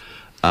word.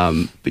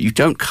 But you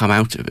don't come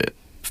out of it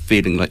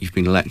feeling like you've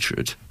been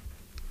lectured.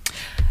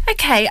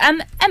 Okay,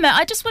 Emma,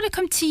 I just want to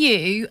come to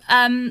you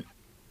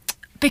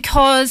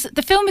because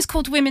the film is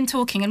called Women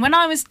Talking, and when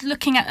I was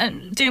looking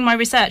at doing my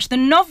research, the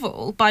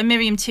novel by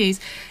Miriam Toews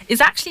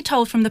is actually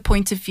told from the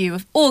point of view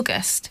of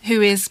August,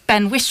 who is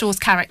Ben Whishaw's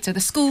character,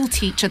 the school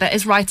teacher that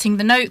is writing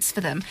the notes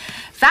for them.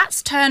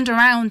 That's turned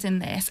around in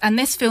this, and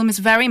this film is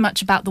very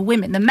much about the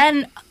women. The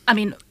men, I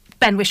mean,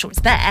 Ben Whishaw is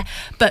there,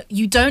 but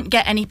you don't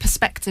get any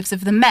perspectives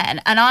of the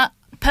men, and I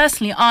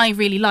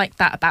really like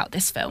that about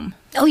this film.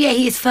 Oh yeah,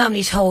 he is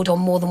firmly told on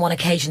more than one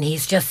occasion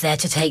he's just there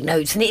to take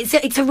notes, and it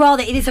is a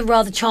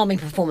rather charming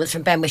performance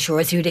from Ben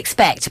Whishaw, as you'd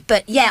expect.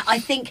 But yeah, I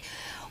think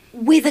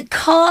with a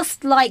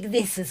cast like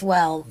this as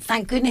well,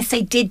 thank goodness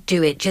they did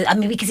do it. I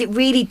mean, because it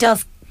really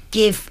does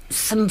give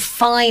some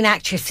fine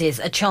actresses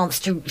a chance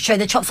to show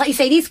their chops. Like you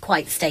say, it is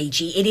quite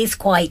stagey. It is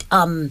quite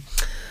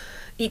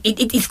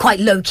It is quite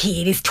low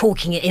key. It is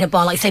talking in a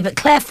bar, like I say. But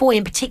Claire Foy,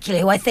 in particular,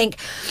 who I think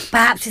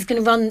perhaps is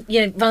going to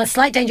run a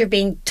slight danger of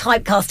being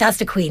typecast as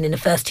the Queen in the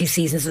first 2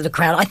 seasons of The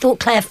Crown. I thought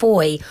Claire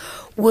Foy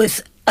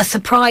was a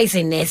surprise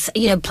in this.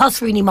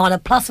 Plus Rooney Mara,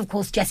 plus of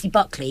course Jessie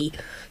Buckley,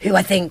 who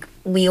I think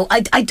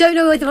I don't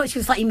know whether or not she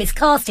was slightly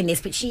miscast in this,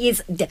 but she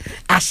is.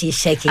 Ashley is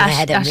shaking her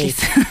head at me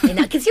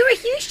because you're a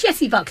huge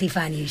Jessie Buckley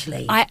fan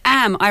usually. I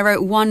am. I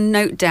wrote one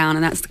note down,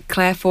 and that's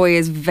Claire Foy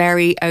is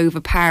very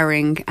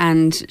overpowering,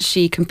 and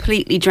she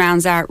completely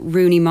drowns out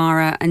Rooney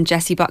Mara and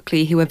Jessie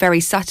Buckley, who are very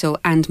subtle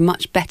and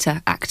much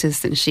better actors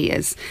than she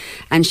is,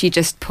 and she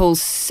just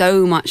pulls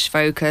so much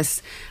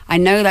focus. I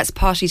know that's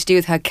partially to do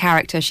with her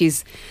character.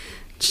 She's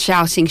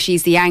shouting,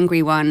 she's the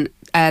angry one.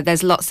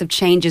 There's lots of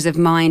changes of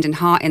mind and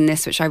heart in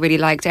this, which I really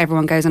liked.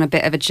 Everyone goes on a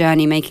bit of a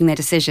journey making their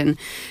decision,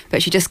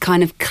 but she just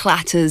kind of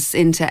clatters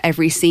into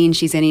every scene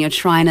she's in, and you're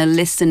trying to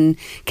listen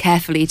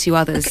carefully to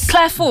others.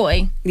 Claire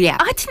Foy? Yeah.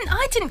 I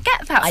didn't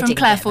get that from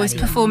Claire Foy's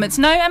performance.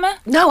 No, Emma?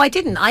 No, I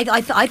didn't.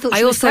 I thought she was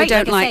I also great,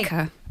 don't like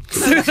her.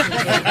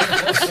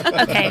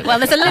 Okay, well,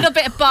 there's a little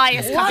bit of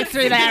bias coming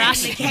through there,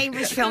 Ashley.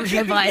 Cambridge film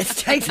show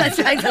bias. James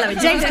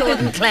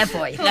Gordon, Claire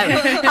Foy. No,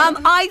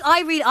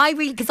 I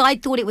really, because I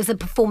thought it was a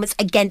performance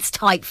against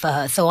type for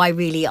her. So I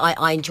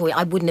enjoy it.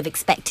 I wouldn't have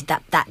expected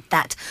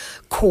that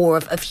core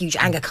of huge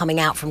anger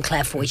coming out from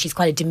Claire Foy. She's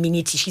quite a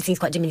diminutive. She seems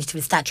quite diminutive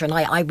in stature, and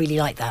I really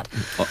like that.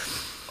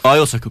 I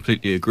also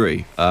completely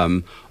agree.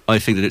 I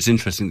think that it's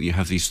interesting that you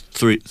have the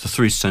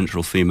three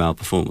central female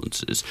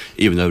performances,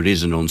 even though it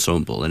is an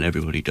ensemble and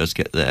everybody does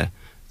get their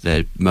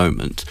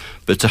moment.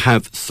 But to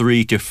have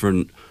 3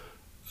 different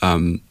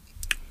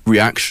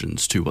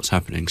reactions to what's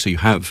happening. So you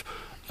have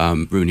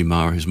Rooney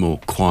Mara, who's more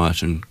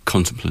quiet and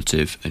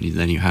contemplative, and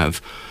then you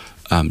have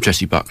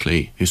Jessie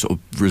Buckley, who's sort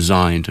of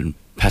resigned and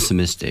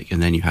pessimistic,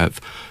 and then you have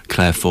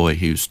Claire Foy,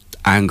 who's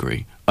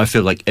angry. I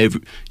feel like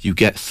you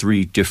get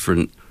 3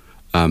 different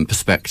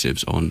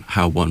perspectives on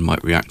how one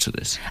might react to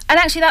this. And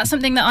actually, that's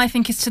something that I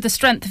think is to the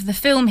strength of the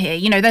film here.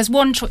 You know,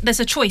 there's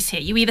a choice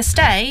here. You either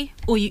stay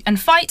and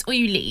fight, or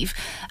you leave.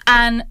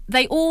 And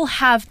they all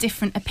have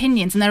different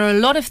opinions, and there are a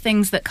lot of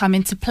things that come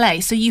into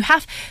play. So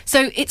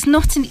it's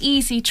not an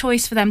easy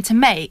choice for them to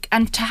make.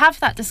 And to have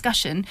that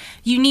discussion,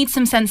 you need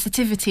some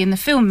sensitivity in the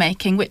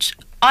filmmaking, which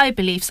I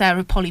believe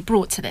Sarah Polley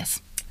brought to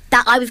this.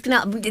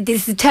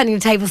 This is turning the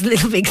tables a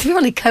little bit because we're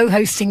on a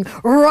co-hosting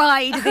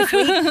ride this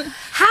week.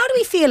 How do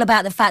we feel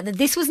about the fact that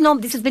this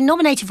has been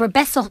nominated for a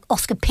Best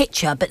Oscar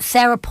Picture, but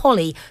Sarah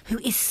Polley, who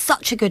is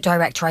such a good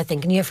director, I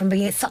think, and from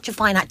being such a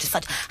fine actress,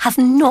 has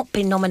not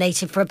been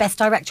nominated for a Best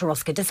Director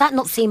Oscar? Does that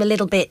not seem a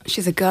little bit?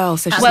 She's a girl,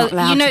 so she's not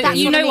allowed to be.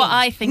 You know what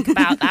I think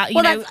about that.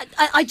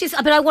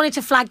 I wanted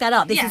to flag that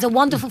up. This is a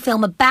wonderful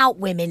film about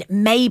women,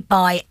 made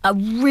by a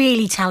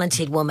really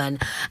talented woman,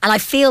 and I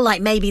feel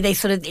like maybe they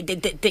sort of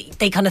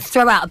they kind of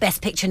throw out a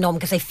Best Picture nom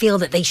because they feel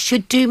that they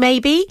should do,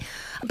 maybe.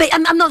 But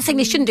I'm not saying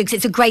they shouldn't do, because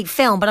it's a great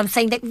film, but I'm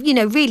saying that,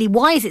 really,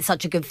 why is it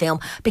such a good film?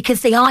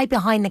 Because the eye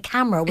behind the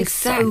camera was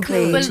so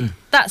good. Well,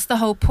 that's the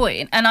whole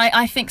point. And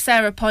I think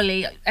Sarah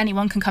Polley,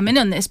 anyone can come in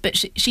on this, but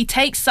she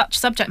takes such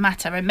subject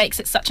matter and makes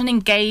it such an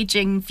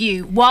engaging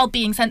view while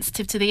being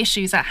sensitive to the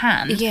issues at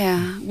hand.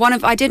 Yeah.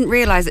 I didn't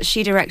realise that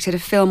she directed a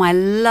film I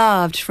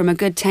loved from a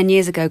good 10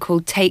 years ago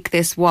called Take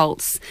This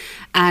Waltz.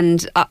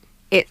 And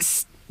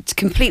it's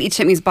completely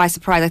took me by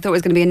surprise. I thought it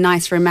was going to be a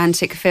nice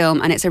romantic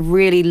film, and it's a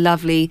really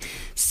lovely,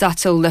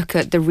 subtle look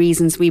at the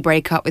reasons we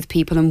break up with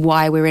people and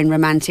why we're in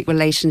romantic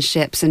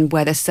relationships and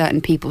whether certain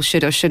people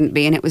should or shouldn't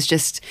be. And it was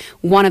just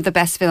one of the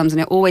best films,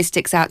 and it always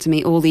sticks out to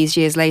me all these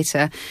years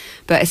later.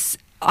 But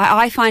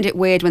I find it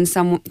weird when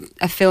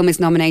a film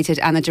is nominated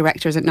and the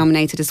director isn't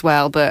nominated as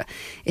well, but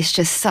it's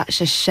just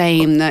such a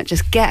shame that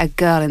just get a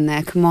girl in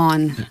there, come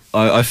on.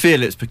 I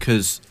feel it's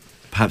because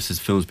perhaps this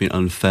film's been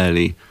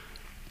unfairly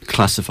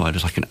classified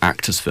as like an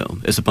actor's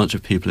film. It's a bunch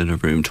of people in a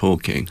room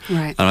talking,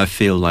 right? And I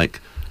feel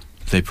like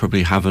they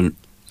probably haven't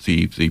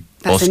the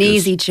that's Oscars. An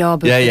easy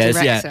job of the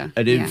director.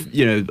 And if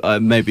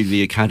maybe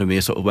the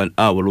Academy sort of went,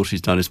 well, all she's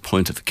done is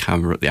point at the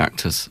camera at the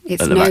actors.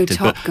 It's no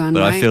Top Gun, but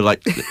right? I feel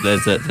like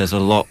there's a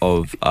lot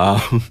of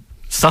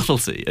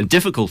subtlety and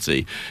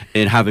difficulty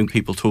in having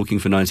people talking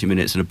for 90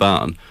 minutes in a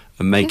barn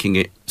and making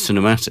it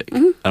cinematic.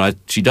 Mm-hmm. And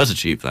she does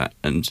achieve that,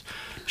 and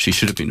she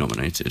should have been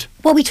nominated.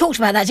 Well, we talked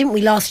about that, didn't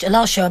we, last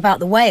show, about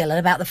The Whale, and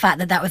about the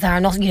fact that was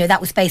Aronofsky,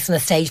 that was based on a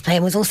stage play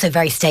and was also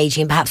very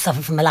stagey and perhaps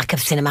suffered from a lack of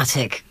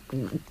cinematic.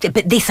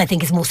 But this, I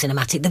think, is more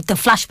cinematic. The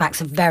flashbacks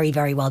are very,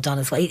 very well done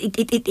as well.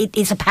 It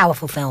is a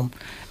powerful film.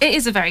 It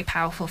is a very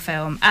powerful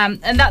film.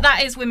 And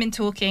that is women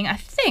talking. I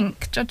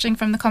think, judging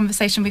from the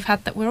conversation we've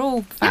had, that we're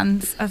all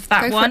fans of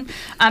that one.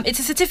 It's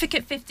a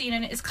Certificate 15,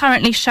 and it is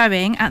currently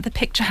showing at the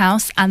Picture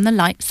House and the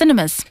Light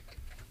Cinemas.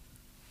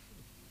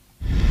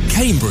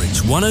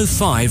 Cambridge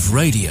 105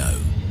 Radio.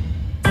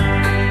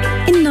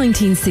 In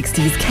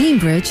 1960s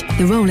Cambridge,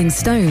 the Rolling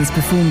Stones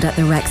performed at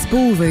the Rex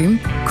Ballroom,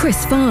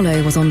 Chris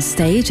Farlow was on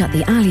stage at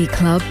the Alley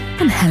Club,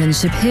 and Helen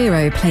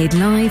Shapiro played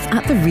live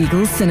at the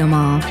Regal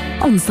Cinema.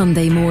 On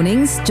Sunday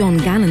mornings, John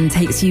Gannon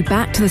takes you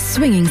back to the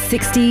swinging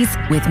 60s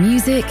with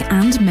music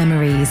and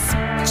memories.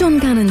 John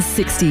Gannon's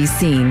 60s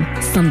Scene,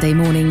 Sunday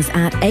mornings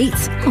at 8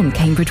 on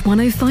Cambridge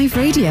 105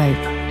 Radio.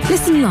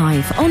 Listen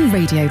live on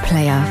Radio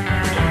Player.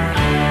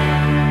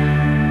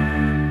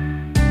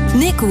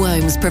 Nick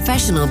Wombs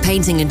Professional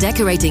Painting and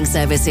Decorating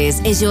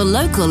Services is your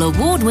local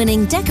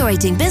award-winning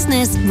decorating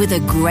business with a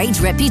great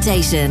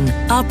reputation.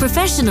 Our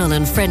professional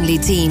and friendly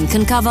team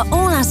can cover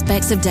all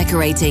aspects of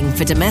decorating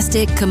for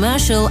domestic,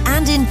 commercial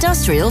and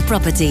industrial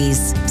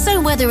properties.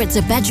 So whether it's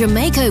a bedroom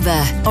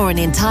makeover or an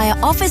entire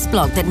office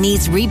block that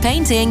needs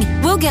repainting,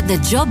 we'll get the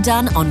job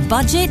done on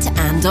budget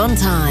and on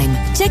time.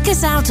 Check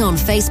us out on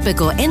Facebook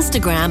or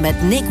Instagram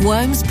at Nick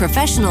Wombs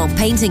Professional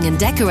Painting and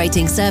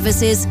Decorating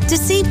Services to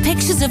see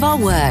pictures of our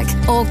work.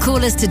 Or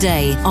call us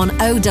today on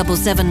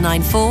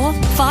 07794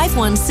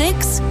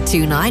 516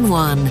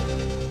 291.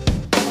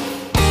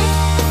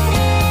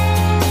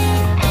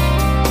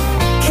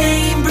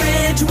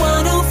 Cambridge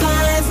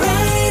 105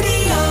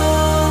 Radio.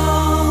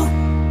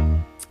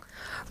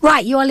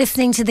 Right, you are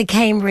listening to the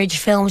Cambridge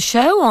Film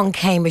Show on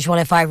Cambridge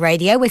 105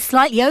 Radio. We're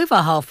slightly over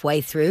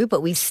halfway through,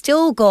 but we've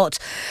still got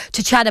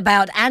to chat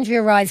about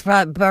Andrea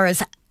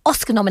Riseborough's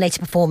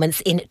Oscar-nominated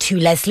performance in To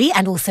Leslie,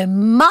 and also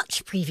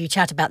much preview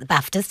chat about the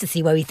BAFTAs to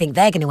see where we think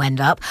they're going to end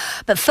up.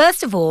 But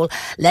first of all,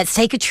 let's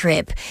take a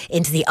trip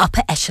into the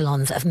upper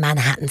echelons of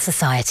Manhattan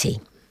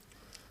society.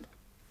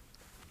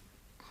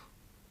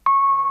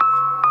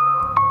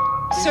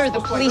 Sir, the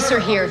police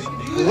are here.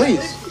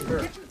 Police?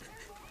 Can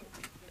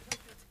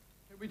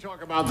we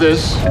talk about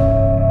this?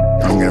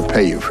 I'm going to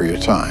pay you for your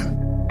time.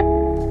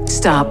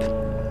 Stop.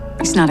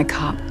 He's not a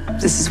cop.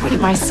 This is what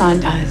my son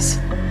does.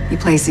 He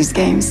plays these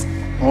games.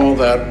 All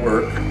that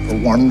work for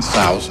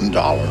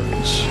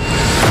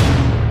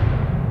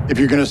 $1,000. If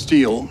you're going to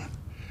steal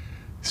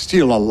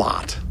a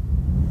lot.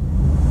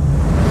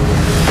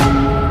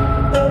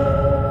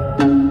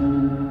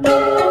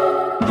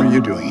 What are you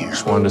you doing here?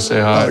 Just wanted to say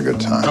hi. I had a good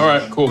time. All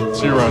right, cool.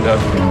 See you around, Dad.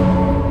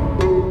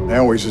 I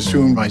always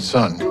assumed my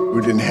son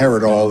would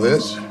inherit all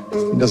this.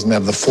 He doesn't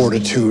have the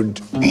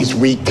fortitude. He's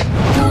weak.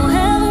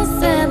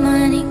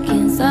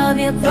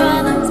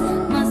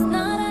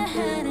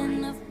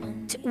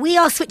 We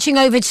are switching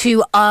over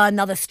to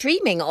another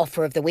streaming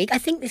offer of the week. I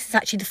think this is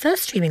actually the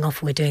first streaming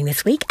offer we're doing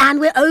this week. And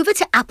we're over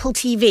to Apple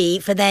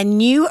TV for their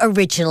new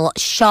original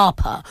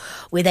Sharper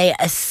with a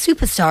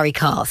superstar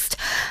cast.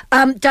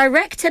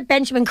 Director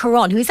Benjamin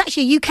Caron, who is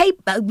actually a UK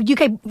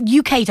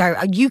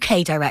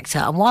director.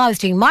 And while I was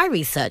doing my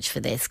research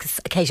for this, because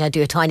occasionally I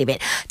do a tiny bit,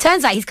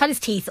 turns out he's cut his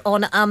teeth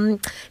on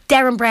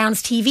Derren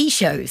Brown's TV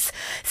shows.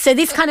 So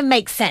this kind of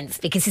makes sense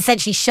because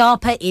essentially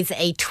Sharper is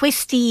a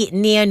twisty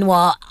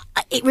neo-noir.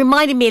 It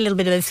reminded me a little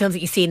bit of those films that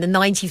you see in the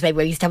 90s, maybe,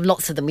 where we used to have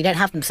lots of them. We don't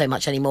have them so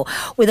much anymore.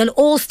 With an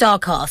all-star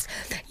cast,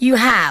 you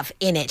have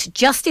in it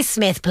Justice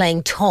Smith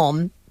playing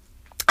Tom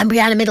and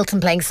Brianna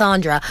Middleton playing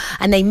Sandra,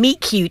 and they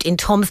meet cute in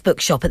Tom's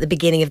bookshop at the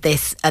beginning of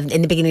this,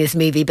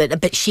 movie.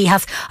 But she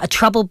has a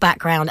troubled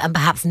background, and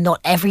perhaps not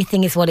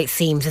everything is what it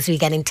seems as we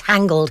get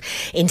entangled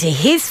into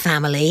his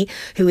family,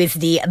 who is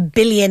the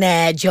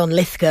billionaire John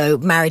Lithgow,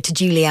 married to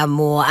Julianne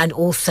Moore, and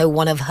also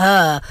one of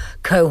her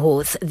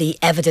cohorts, the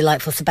ever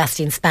delightful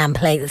Sebastian Stan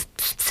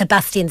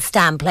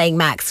playing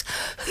Max.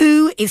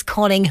 Who is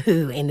conning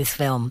who in this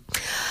film?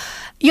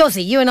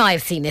 Yossi, you and I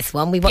have seen this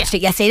one. We watched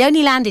it yesterday. It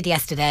only landed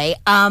yesterday.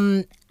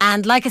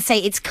 And like I say,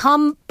 it's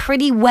come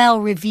pretty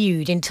well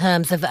reviewed in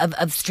terms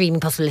of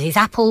streaming possibilities.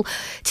 Apple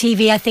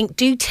TV, I think,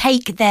 do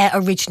take their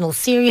originals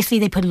seriously.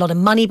 They put a lot of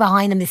money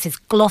behind them. This is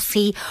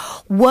glossy.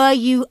 Were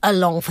you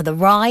along for the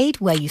ride?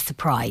 Were you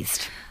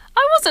surprised?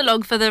 I was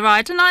along for the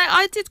ride, and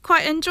I did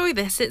quite enjoy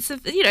this. It's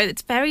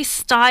it's very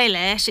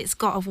stylish. It's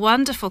got a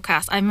wonderful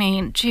cast. I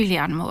mean,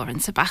 Julianne Moore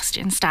and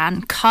Sebastian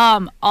Stan,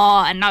 come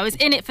on! I was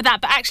in it for that.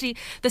 But actually,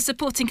 the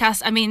supporting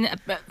cast, I mean,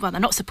 well,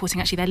 they're not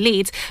supporting, actually, they're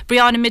leads.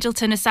 Brianna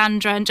Middleton as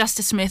Sandra and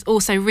Justice Smith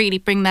also really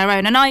bring their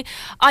own. And I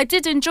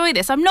did enjoy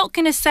this. I'm not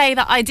going to say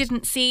that I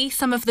didn't see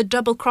some of the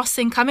double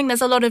crossing coming. There's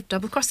a lot of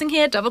double crossing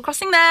here, double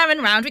crossing there,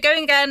 and round we go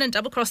again, and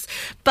double cross.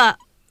 But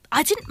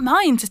I didn't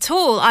mind at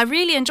all. I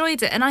really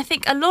enjoyed it, and I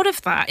think a lot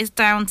of that is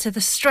down to the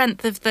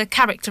strength of the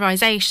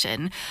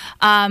characterisation.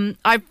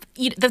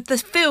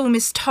 The film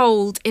is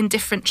told in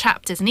different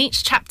chapters, and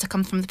each chapter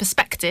comes from the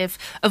perspective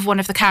of one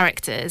of the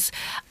characters,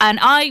 and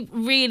I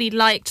really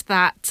liked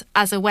that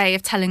as a way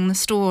of telling the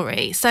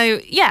story. So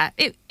yeah,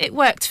 it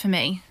worked for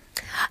me.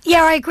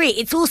 Yeah, I agree.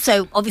 It's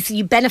also, obviously,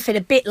 you benefit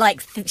a bit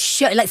like,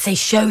 let's say,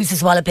 shows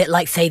as well, a bit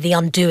like, say, The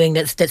Undoing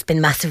that's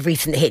been massive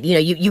recent hit. You know,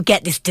 you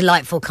get this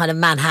delightful kind of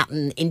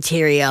Manhattan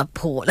interior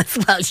port as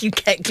well as you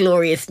get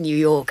glorious New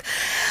York.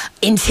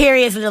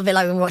 Interior's a little bit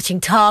like when we're watching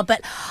Tar, but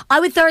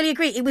I would thoroughly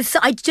agree.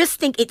 I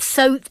think it's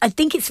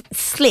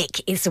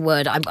slick is the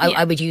word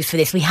I would use for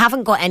this. We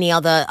haven't got any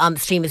other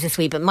streamers this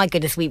week, but my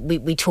goodness,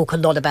 we talk a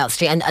lot about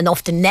streaming, and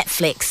often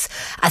Netflix,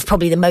 as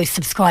probably the most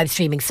subscribed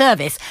streaming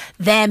service,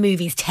 their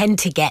movies tend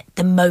to get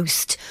the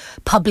most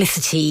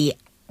publicity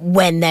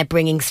when they're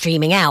bringing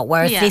streaming out,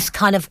 whereas this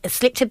kind of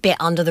slipped a bit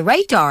under the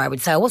radar, I would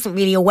say. I wasn't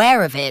really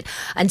aware of it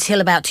until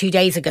about 2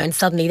 days ago, and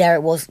suddenly there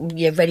it was,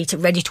 ready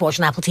to watch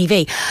on Apple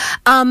TV.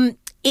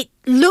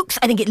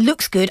 I think it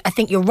looks good. I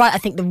think you're right. I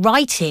think the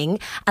writing,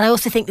 and I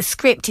also think the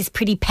script is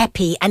pretty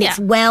peppy, and it's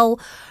well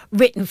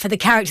written for the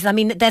characters. I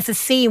mean, there's a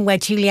scene where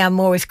Julianne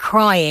Moore is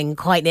crying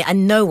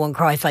and no one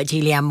cries like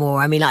Julianne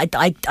Moore. I mean, I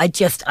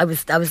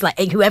was like,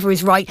 whoever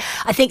is right,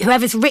 I think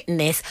whoever's written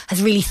this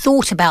has really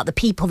thought about the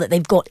people that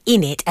they've got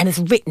in it and has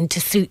written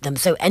to suit them.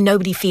 So, and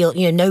nobody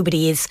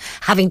is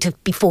having to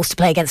be forced to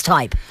play against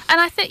type.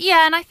 And I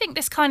think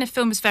this kind of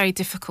film is very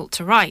difficult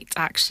to write,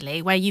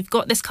 actually, where you've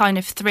got this kind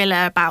of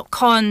thriller about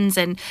cons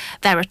and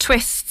there are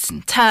twists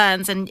and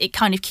turns and it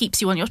kind of keeps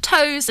you on your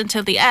toes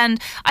until the end.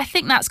 I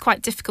think that's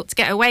quite difficult to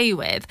get away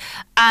with,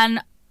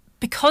 and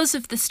because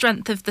of the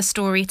strength of the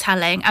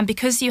storytelling and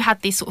because you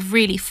had these sort of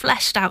really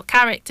fleshed out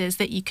characters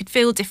that you could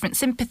feel different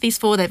sympathies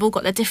for, they've all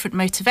got their different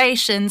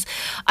motivations,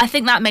 I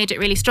think that made it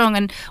really strong.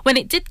 And when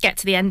it did get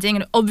to the ending,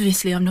 and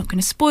obviously I'm not going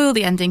to spoil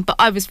the ending, but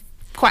I was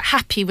quite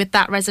happy with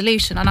that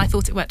resolution and I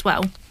thought it worked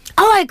well.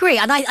 Oh, I agree,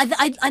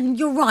 and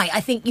you're right. I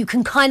think you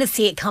can kind of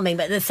see it coming,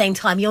 but at the same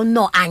time, you're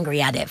not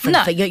angry at it.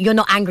 You're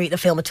not angry at the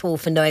film at all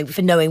for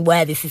knowing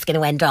where this is going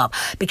to end up,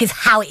 because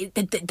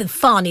the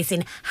fun is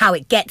in how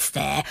it gets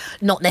there,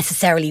 not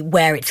necessarily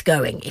where it's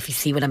going. If you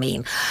see what I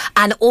mean.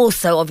 And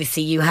also,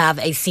 obviously, you have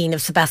a scene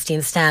of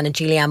Sebastian Stan and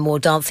Julianne Moore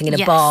dancing in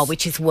a bar,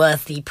 which is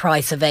worth the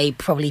price of a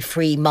probably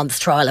 3 months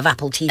trial of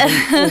Apple TV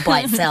all by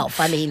itself.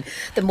 I mean,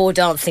 the more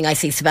dancing I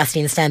see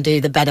Sebastian Stan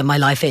do, the better my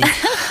life is.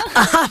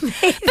 But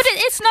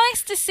it's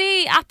nice to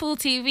see Apple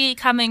TV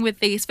coming with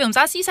these films.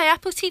 As you say,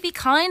 Apple TV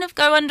kind of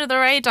go under the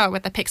radar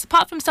with their picks,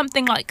 apart from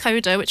something like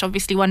Coda, which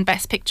obviously won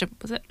Best Picture,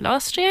 was it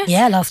last year?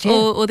 Yeah, last year.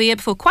 Or the year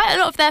before. Quite a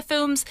lot of their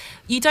films,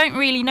 you don't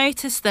really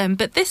notice them.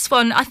 But this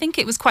one, I think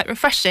it was quite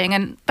refreshing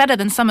and better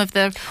than some of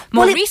the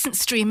more recent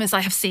streamers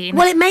I have seen.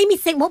 Well, it made me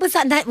think, what was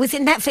that? Was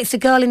it Netflix,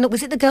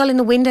 was it The Girl in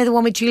the Window, the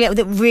one with Juliet,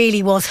 that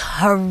really was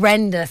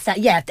horrendous?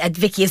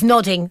 Vicky is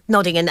nodding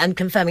and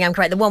confirming I'm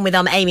correct. The one with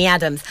Amy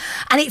Adams.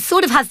 And it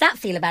sort of has that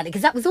feel about it,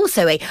 because that was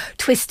also a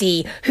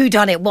twisty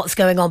whodunit, what's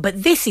going on.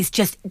 But this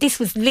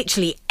was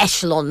literally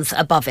echelons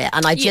above it.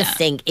 And I just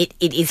think it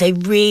is a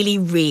really,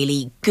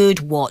 really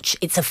good watch.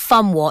 It's a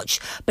fun watch,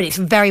 but it's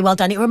very well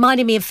done. It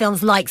reminded me of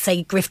films like,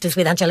 say, Grifters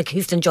with Angelica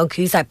Houston and John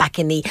Cusack back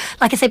in the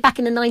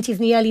 90s and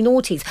the early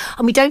noughties.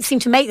 And we don't seem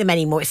to make them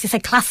anymore. It's just a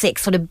classic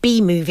sort of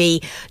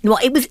B-movie.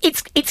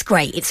 It's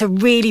great. It's a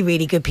really,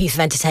 really good piece of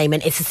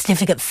entertainment. It's a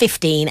certificate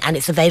 15 and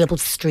it's available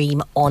to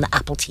stream on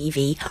Apple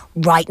TV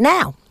right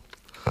now.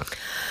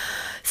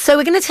 So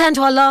we're going to turn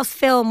to our last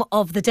film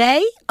of the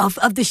day, of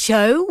the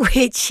show,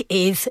 which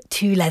is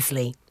To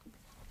Leslie.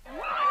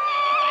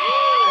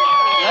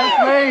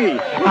 Leslie,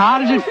 how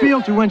does it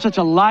feel to win such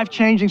a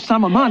life-changing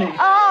sum of money?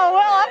 Oh,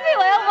 well, I feel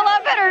a hell of a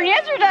lot better than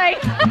yesterday.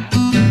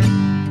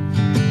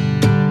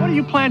 What do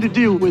you plan to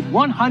do with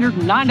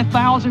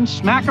 190,000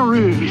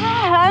 smackaroos?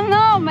 I don't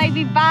know,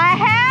 maybe buy a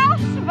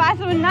house, buy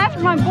something nice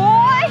for my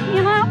boy,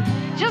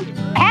 just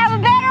have a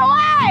better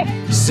life.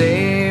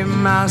 Save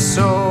my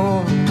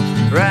soul,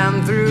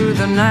 ran through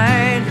the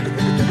night,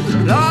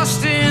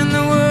 lost in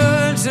the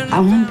woods. I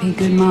won't be a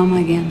good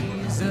mama again.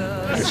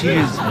 She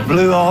just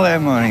blew all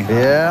that money.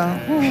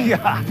 Yeah?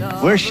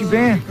 Yeah. Where's she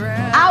been?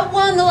 I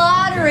won the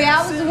lottery.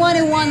 I was the one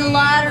who won the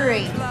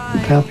lottery.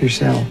 Help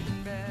yourself.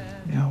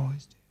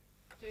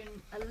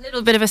 A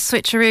little bit of a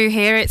switcheroo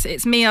here.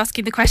 It's me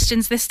asking the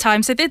questions this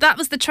time. So that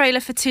was the trailer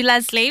for To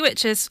Leslie,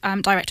 which is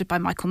directed by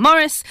Michael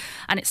Morris,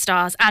 and it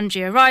stars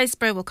Andrea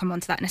Riseborough. We'll come on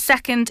to that in a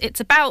second. It's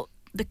about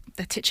the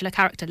titular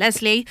character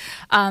Leslie,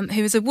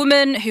 who is a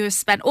woman who has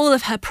spent all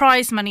of her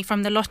prize money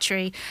from the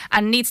lottery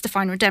and needs to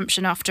find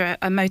redemption after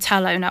a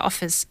motel owner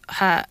offers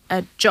her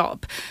a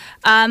job.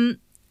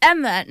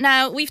 Emma,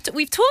 now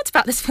we've talked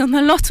about this film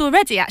a lot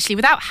already, actually,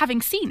 without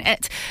having seen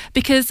it,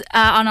 because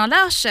on our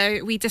last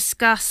show we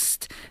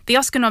discussed the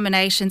Oscar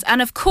nominations,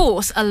 and of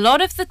course a lot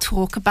of the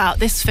talk about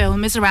this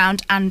film is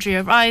around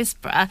Andrea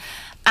Riseborough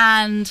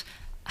and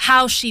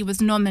how she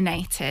was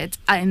nominated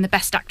in the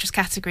Best Actress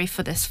category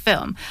for this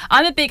film.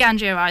 I'm a big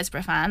Andrea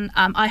Riseborough fan.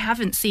 I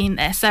haven't seen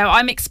this, so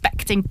I'm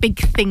expecting big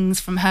things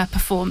from her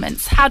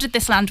performance. How did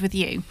this land with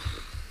you?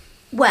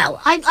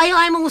 Well,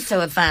 I'm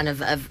also a fan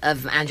of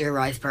Andrea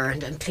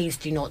Riseborough, and please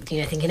do not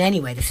think in any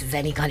way this is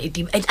any kind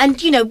of...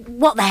 And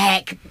what the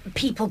heck,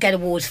 people get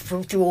awards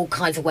through all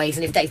kinds of ways,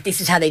 and if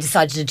this is how they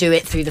decided to do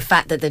it, through the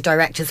fact that the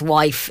director's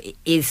wife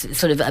is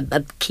sort of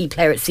a key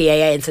player at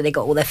CAA, and so they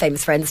got all their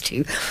famous friends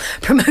to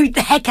promote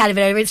the heck out of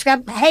it over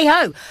Instagram,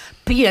 hey-ho.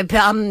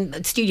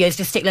 But, studios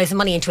just stick loads of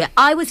money into it.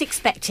 I was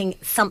expecting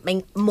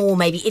something more,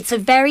 maybe.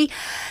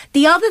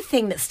 The other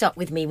thing that stuck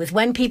with me was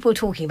when people were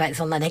talking about this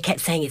online, they kept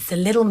saying it's the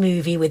little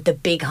movie with the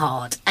big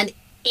heart. And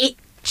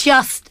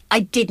I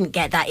didn't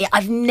get that.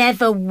 I've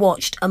never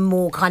watched a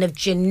more kind of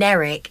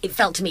generic, it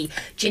felt to me,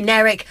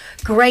 generic,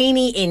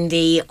 grainy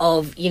indie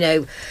of,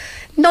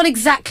 not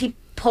exactly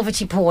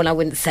poverty porn, I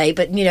wouldn't say,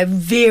 but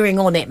veering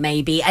on it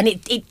maybe, and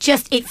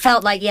it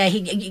felt like where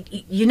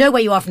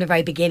you are from the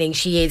very beginning.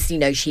 She is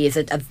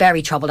a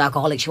very troubled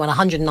alcoholic. She won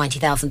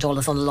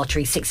 $190,000 on the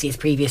lottery 6 years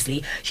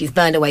previously. She's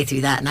burned her way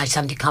through that, and now she's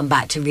having to come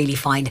back to really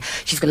find.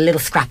 She's got a little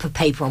scrap of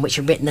paper on which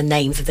are written the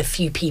names of the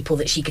few people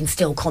that she can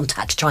still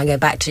contact to try and go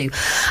back to,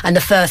 and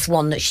the first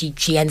one that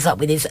she ends up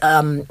with is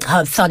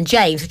her son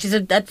James, which is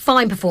a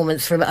fine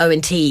performance from Owen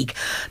Teague,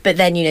 but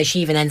then she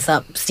even ends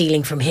up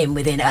stealing from him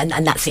within,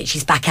 and that's it.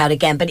 She's back out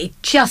again. But it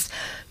just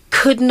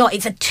could not.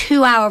 It's a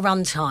 2-hour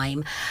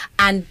runtime,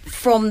 and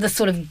from the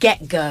sort of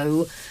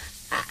get-go,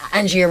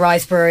 Andrea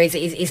Riseborough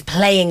is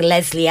playing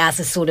Leslie as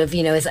a sort of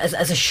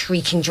as a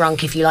shrieking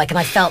drunk, if you like. And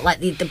I felt like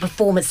the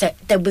performance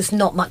there was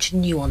not much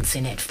nuance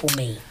in it for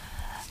me.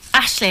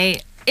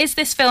 Ashley, is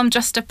this film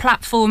just a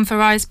platform for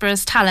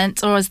Riseborough's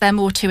talent, or is there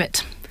more to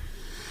it?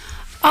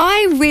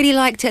 I really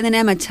liked it, and then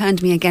Emma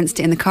turned me against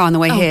it in the car on the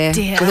way here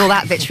dear. with all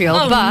that vitriol.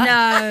 Oh, but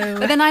no.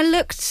 But then I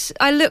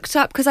looked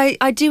up, because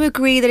I do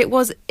agree that it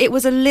was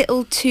a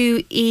little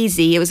too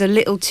easy. It was a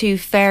little too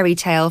fairy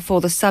tale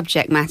for the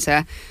subject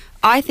matter.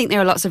 I think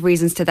there are lots of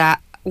reasons to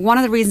that. One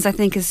of the reasons, I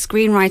think, is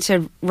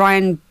screenwriter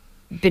Ryan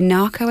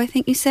Binaco, I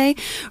think you say,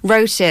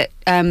 wrote it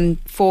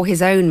for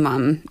his own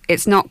mum.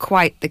 It's not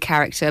quite the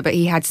character, but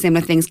he had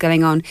similar things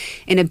going on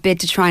in a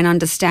bid to try and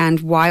understand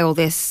why all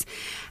this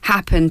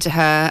happened to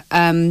her.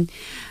 And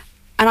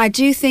I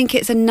do think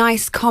it's a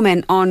nice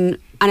comment on,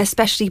 and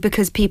especially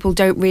because people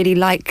don't really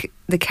like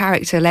the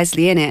character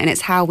Leslie in it, and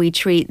it's how we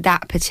treat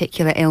that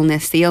particular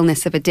illness, the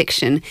illness of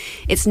addiction.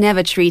 It's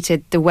never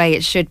treated the way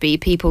it should be.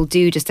 People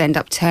do just end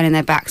up turning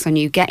their backs on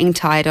you, getting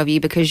tired of you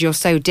because you're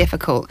so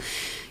difficult.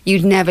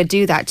 You'd never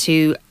do that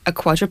to a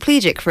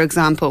quadriplegic, for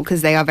example,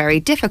 because they are very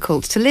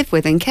difficult to live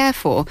with and care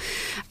for.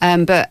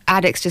 But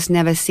addicts just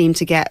never seem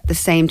to get the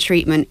same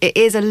treatment. It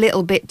is a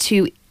little bit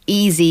too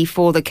easy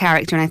for the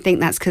character, and I think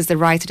that's because the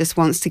writer just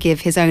wants to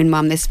give his own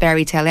mum this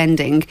fairy tale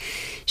ending.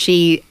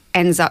 She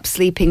ends up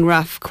sleeping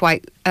rough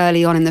quite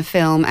early on in the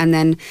film, and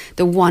then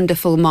the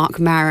wonderful Mark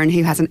Maron,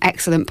 who has an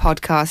excellent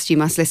podcast you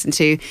must listen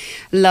to,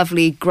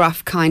 lovely,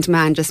 gruff, kind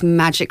man, just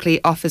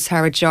magically offers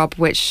her a job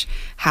which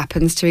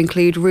happens to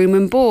include room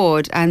and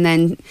board. And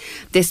then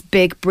this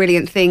big,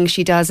 brilliant thing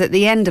she does at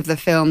the end of the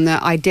film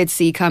that I did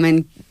see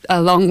coming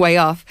a long way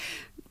off.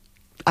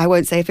 I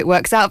won't say if it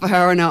works out for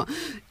her or not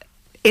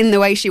in the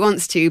way she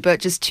wants to, but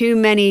just too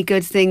many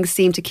good things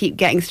seem to keep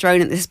getting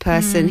thrown at this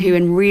person who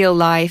in real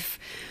life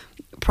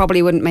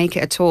probably wouldn't make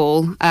it at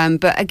all.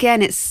 But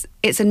again, it's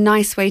a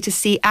nice way to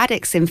see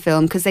addicts in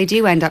film, because they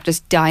do end up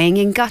just dying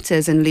in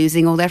gutters and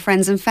losing all their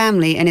friends and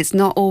family, and it's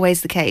not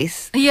always the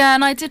case. Yeah,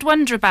 and I did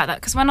wonder about that,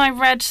 because when I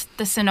read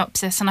the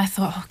synopsis and I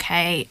thought,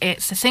 okay,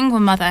 it's a single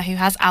mother who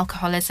has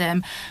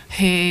alcoholism,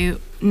 who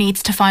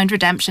needs to find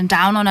redemption,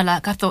 down on her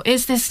luck, I thought,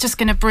 is this just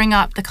going to bring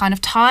up the kind of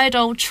tired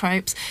old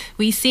tropes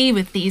we see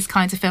with these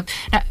kinds of films?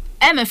 Now,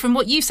 Emma, from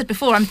what you've said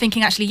before, I'm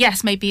thinking actually,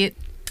 yes, maybe it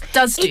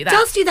does do that. It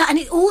does do that, and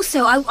it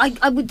also,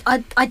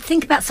 I'd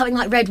think about something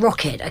like Red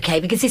Rocket,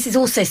 okay, because this is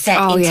also set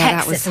in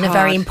Texas, in a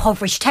very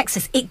impoverished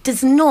Texas. It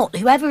does not,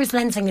 whoever is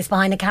lensing this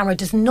behind the camera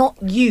does not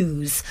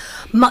use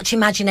much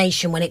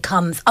imagination when it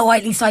comes,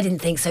 at least I didn't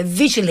think so,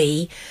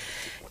 visually.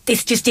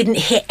 This just didn't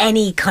hit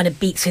any kind of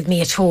beats with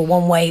me at all,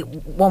 one way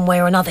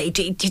or another.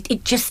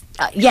 It just,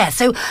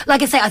 So,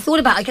 like I say, I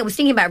was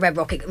thinking about Red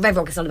Rocket. Red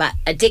Rocket's not about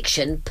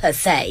addiction per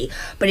se,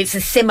 but it's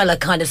a similar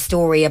kind of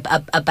story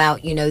about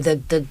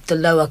the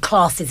lower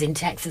classes in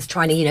Texas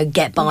trying to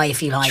get by,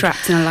 if you like,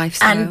 trapped in a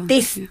lifestyle. And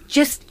this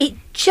just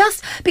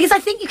because I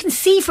think you can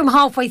see from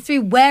halfway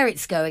through where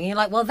it's going, and you're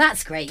like, well,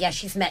 that's great. Yeah,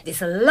 she's met this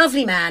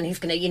lovely man who's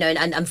going to,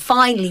 and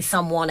finally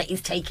someone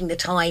is taking the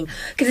time,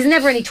 because there's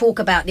never any talk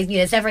about,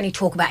 there's never any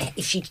talk about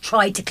if she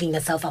tried to clean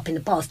herself up in the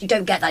past. You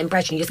don't get that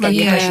impression. You just get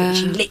the impression that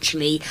she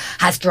literally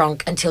has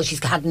drunk until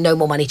she's had no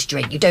more money to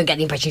drink. You don't get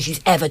the impression she's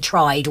ever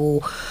tried,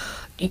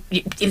 but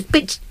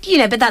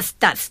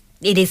that's.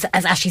 It is,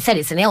 as Ashley said,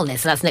 it's an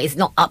illness. So it's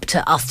not up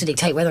to us to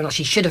dictate whether or not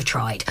she should have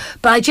tried.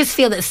 But I just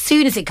feel that as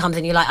soon as it comes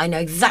in, you're like, I know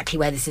exactly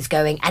where this is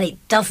going, and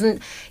it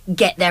doesn't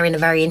get there in a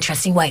very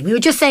interesting way. We were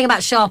just saying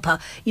about Sharper,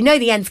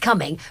 the end's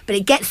coming, but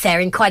it gets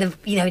there in quite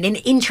in an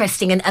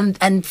interesting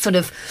and sort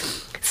of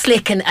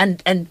slick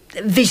and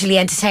visually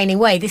entertaining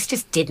way. This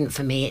just didn't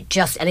for me. It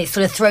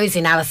sort of throws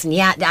in Alison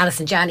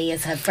Janney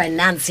as her friend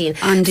Nancy,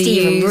 and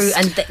Stephen Root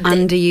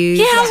underused.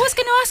 Yeah, I was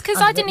going to ask,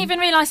 because I didn't even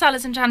realise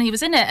Alison Janney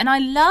was in it, and I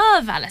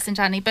love Alison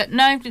Janney, but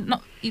no,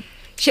 not.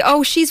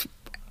 She's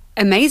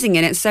amazing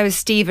in it. So is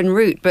Stephen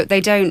Root, but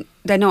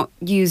they're not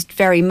used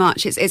very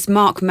much. It's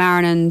Mark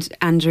Maron and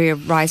Andrea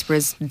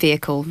Riseborough's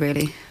vehicle,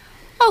 really.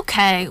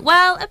 Okay,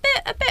 well,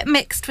 a bit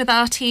mixed with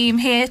our team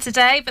here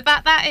today, but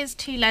that is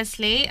to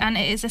Leslie, and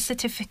it is a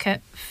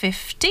certificate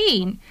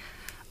 15.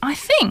 I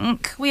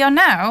think we are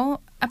now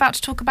about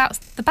to talk about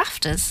the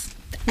BAFTAs.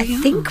 I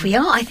think we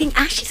are. I think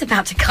Ashley's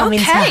about to come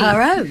into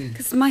her own.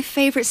 Because my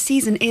favourite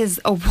season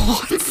is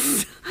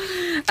awards.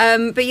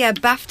 But yeah,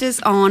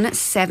 BAFTAs on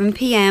 7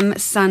 p.m.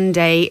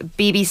 Sunday,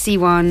 BBC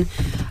One.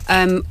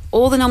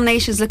 All the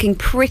nominations looking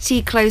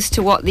pretty close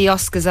to what the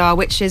Oscars are,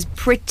 which is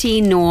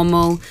pretty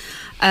normal.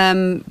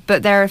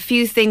 But there are a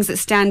few things that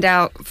stand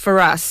out for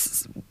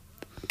us.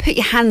 Put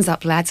your hands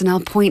up, lads, and I'll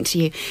point to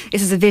you.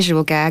 This is a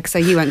visual gag, so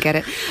you won't get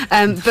it.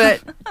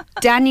 But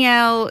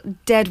Danielle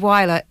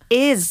Deadwyler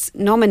is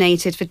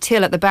nominated for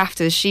Till at the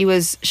BAFTAs. She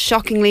was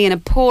shockingly and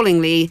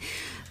appallingly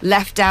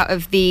left out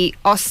of the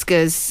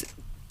Oscars.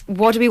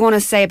 What do we want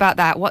to say about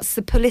that? What's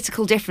the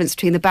political difference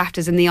between the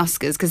BAFTAs and the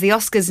Oscars? Because the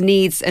Oscars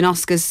needs an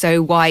Oscars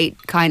so white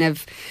kind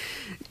of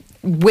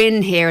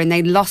win here, and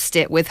they lost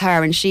it with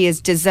her, and she is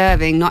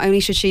deserving. Not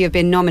only should she have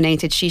been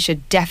nominated, she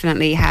should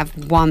definitely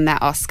have won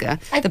that Oscar.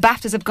 The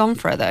BAFTAs have gone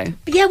for her, though.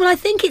 Yeah, well, I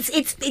think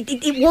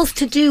it was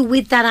to do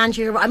with that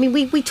Andrea. I mean,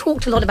 we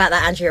talked a lot about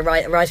that Andrea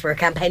Riseborough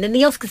campaign, and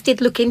the Oscars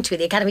did look into it.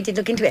 The Academy did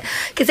look into it,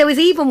 because there was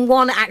even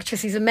one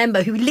actress who's a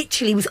member who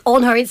literally was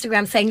on her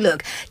Instagram saying,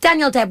 "Look,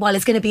 Danielle Deadwyler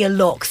is going to be a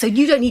lock, so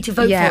you don't need to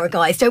vote for her,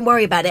 guys. Don't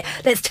worry about it.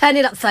 Let's turn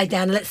it upside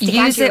down and let's stick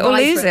Andrea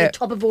Riseborough at the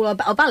top of all our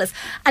ballots."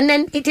 And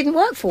then it didn't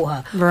work for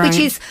her, right. Which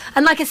is,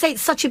 and like I say,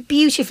 it's such a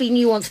beautifully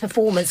nuanced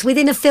performance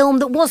within a film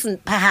that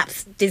wasn't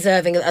perhaps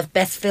deserving of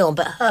best film,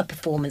 but her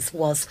performance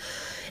was.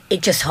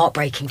 It's just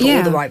heartbreaking for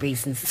all the right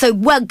reasons. So,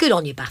 well, good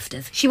on you,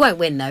 BAFTAs. She won't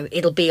win, though.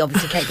 It'll be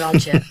obviously Kate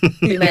Blanchett.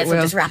 We may as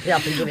well just wrap it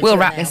up and give it to her. We'll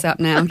wrap this up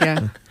now,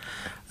 yeah.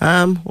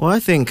 Well, I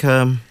think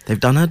they've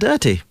done her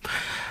dirty.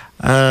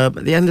 At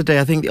the end of the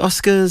day, I think the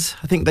Oscars,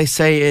 they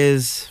say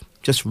is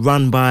just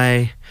run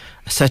by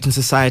a certain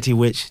society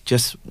which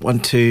just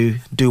want to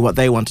do what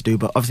they want to do.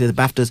 But obviously the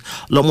BAFTAs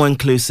a lot more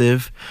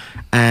inclusive,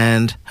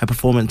 and her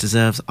performance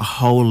deserves a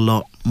whole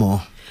lot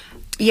more.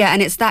 Yeah,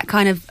 and it's that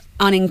kind of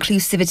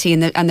uninclusivity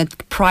and the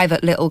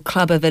private little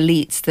club of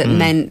elites that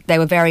meant they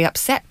were very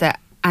upset that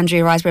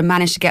Andrea Riseborough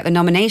managed to get the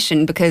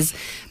nomination, because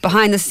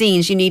behind the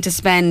scenes you need to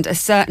spend a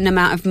certain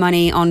amount of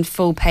money on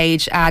full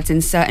page ads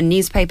in certain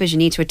newspapers, you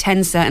need to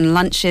attend certain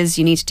lunches,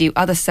 you need to do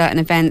other certain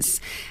events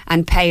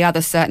and pay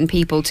other certain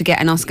people to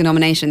get an Oscar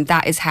nomination.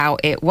 That is how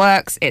it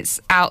works. It's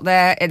out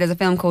there. There's a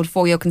film called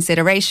For Your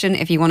Consideration,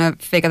 if you want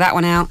to figure that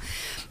one out.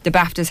 The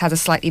BAFTAs has a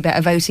slightly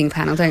better voting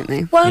panel, don't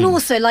they? Well, and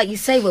also, like you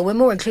say, Will, we're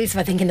more inclusive,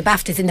 I think, in the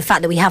BAFTAs in the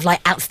fact that we have,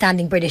 like,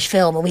 outstanding British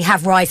film and we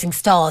have rising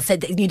stars. So,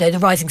 you know, the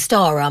rising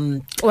star...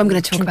 I'm going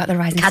to talk about the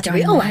rising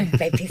category. star. Oh, I'm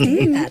very pleased to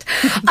hear that.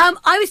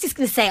 I was just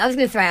going to say, I was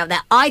going to throw out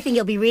there, I think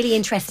it'll be really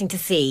interesting to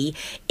see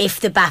if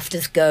the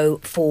BAFTAs go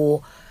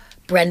for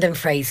Brendan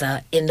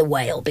Fraser in The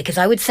Whale, because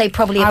I would say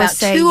probably about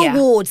 2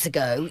 awards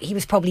ago, he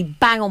was probably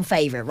bang on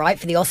favourite, right,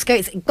 for the Oscar.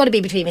 It's got to be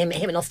between him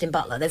and Austin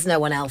Butler. There's no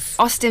one else.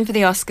 Austin for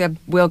the Oscar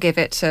will give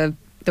it to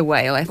The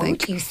Whale, I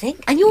think. What do you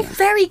think? And you're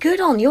very good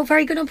on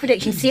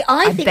predictions. See,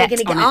 I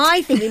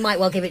think we might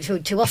well give it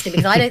to Austin,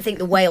 because I don't think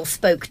The Whale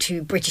spoke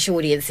to British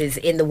audiences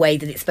in the way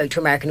that it spoke to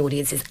American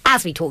audiences,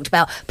 as we talked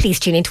about. Please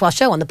tune into our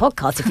show on the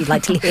podcast if you'd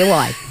like to hear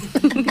why.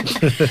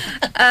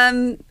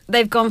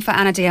 They've gone for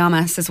Ana de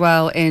Armas as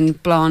well in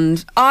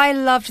Blonde. I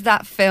loved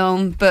that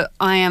film, but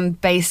I am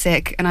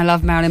basic and I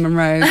love Marilyn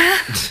Monroe.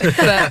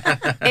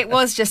 But it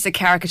was just a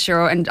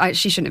caricature, and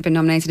she shouldn't have been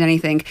nominated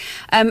anything.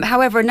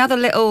 However, another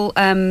little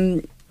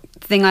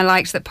thing I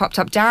liked that popped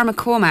up, Darren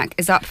McCormack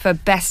is up for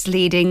Best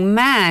Leading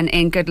Man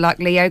in Good Luck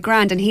Leo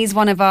Grand, and he's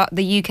one of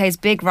the UK's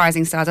big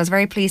rising stars. I was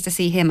very pleased to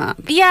see him up.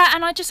 Yeah,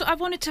 and I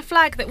wanted to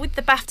flag that with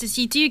the BAFTAs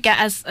you do get,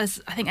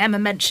 as I think Emma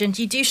mentioned,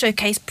 you do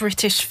showcase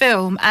British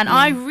film, and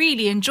I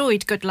really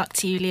enjoyed Good Luck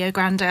to You, Leo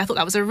Grande. I thought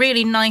that was a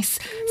really nice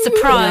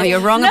surprise. No,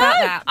 you're wrong about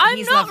that.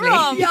 I'm not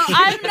wrong.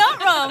 I'm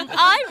not wrong.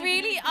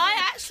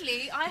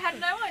 I had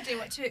no idea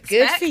what to expect.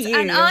 Good for you,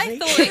 and I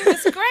thought it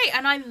was great,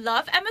 and I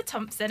love Emma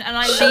Thompson,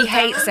 and She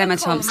hates Emma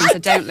Thompson, so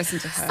don't listen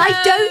to her.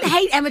 I don't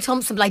hate Emma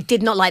Thompson, but I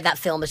did not like that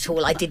film at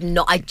all. I did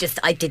not.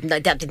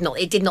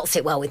 It did not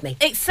sit well with me.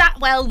 It sat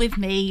well with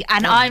me,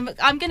 and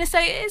I'm going to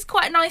say it is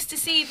quite nice to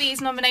see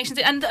these nominations.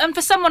 And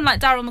for someone like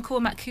Daryl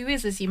McCormack, who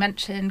is, as you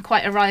mentioned,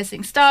 quite a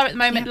rising star at the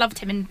moment, loved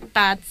him in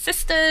Bad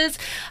Sisters.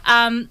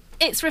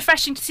 It's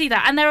refreshing to see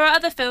that. And there are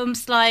other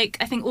films like,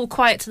 I think, All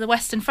Quiet to the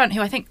Western Front,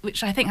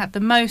 which I think had the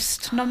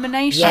most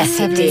nominations. Yes,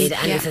 it did,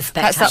 and it's a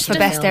spectacular That's up for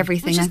Best film.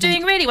 Everything, which is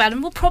doing really well,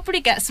 and we'll probably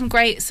get some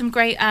great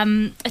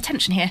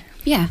attention here.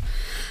 Yeah.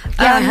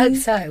 Yeah, I hope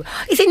so.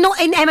 Is it not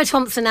in Emma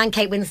Thompson and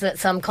Kate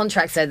Winslet's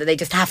contracts, though, that they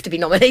just have to be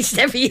nominated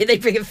every year they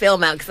bring a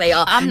film out because they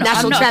are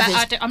national treasures?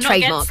 I'm not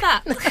trademark.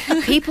 against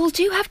that. People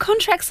do have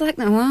contracts like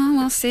that. Well,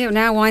 we'll see.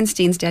 Now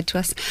Weinstein's dead to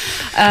us.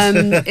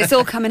 It's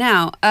all coming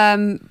out.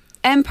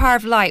 Empire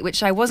of Light,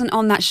 which I wasn't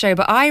on that show,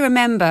 but I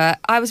remember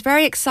I was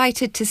very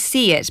excited to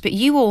see it, but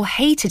you all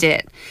hated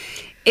it.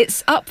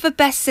 It's up for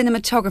Best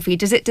Cinematography.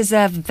 Does it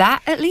deserve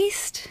that at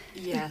least?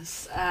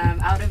 Yes.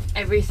 Out of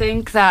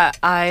everything that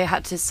I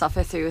had to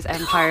suffer through with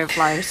Empire of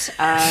Light,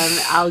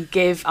 I'll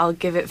give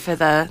it for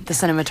the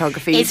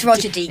cinematography. It's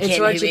Roger Deakins. It's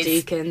Roger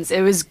Deakins.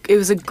 It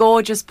was a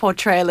gorgeous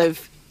portrayal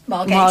of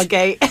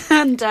Margate.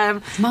 And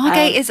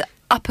Margate is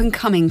up and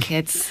coming,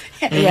 kids.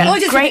 Yeah.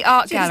 Great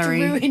art gallery.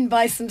 Just ruined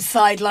by some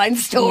sideline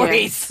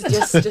stories.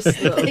 Yes, just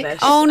a little bit.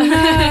 Oh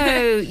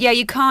no! Yeah,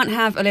 you can't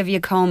have Olivia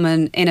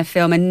Colman in a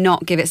film and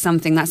not give it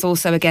something that's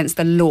also against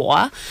the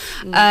law.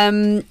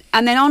 And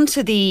then on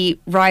to the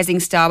Rising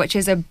Star, which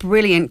is a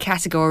brilliant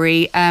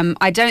category.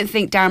 I don't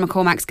think Darren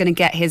McCormack's going to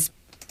get his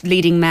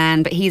leading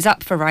man, but he's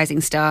up for Rising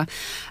Star,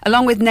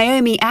 along with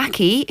Naomi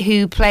Ackie,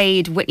 who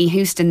played Whitney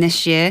Houston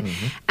this year,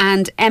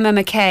 and Emma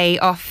Mackey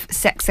off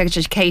Sex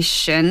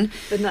Education.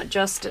 But not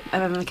just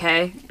Emma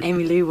Mackey,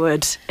 Amy Lee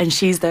Wood, and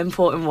she's the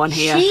important one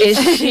here.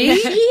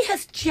 She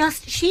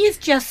has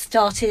just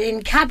started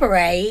in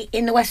Cabaret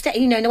in the West End.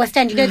 You know, in the West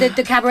End. You know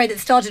the cabaret that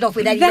started off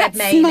with Eddie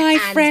Redmayne. That's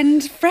my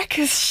friend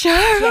Frecker's show.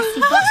 Jessie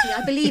Buckley.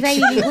 I believe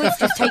Amy Lee Wood's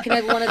just taken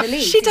over one of the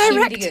leads. She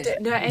directed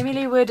it. No, Amy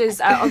Lee Wood is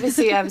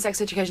obviously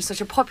Sex Education is such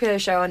a popular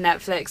show on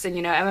Netflix, and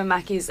you know Emma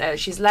Mackey's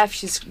she's left,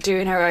 she's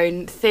doing her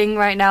own thing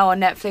right now on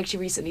Netflix. She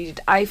recently did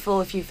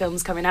Eiffel, a few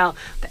films coming out,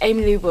 but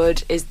Amy Lee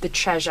Wood is the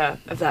treasure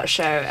of that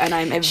show,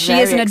 and she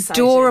is an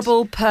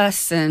adorable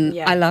person.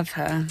 I love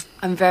her.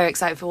 I'm very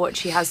excited for what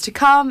she has to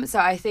come, so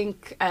I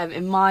think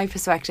in my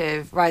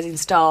perspective, Rising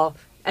Star,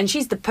 and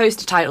she's the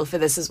poster title for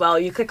this as well.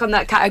 You click on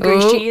that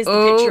category, she is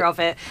the picture of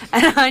it.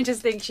 And I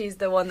just think she's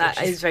the one that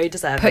is very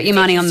deserving. Put your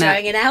money on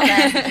that.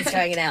 He's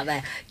throwing it out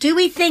there. Do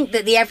we think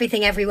that the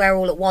Everything Everywhere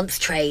All at Once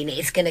train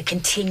is going to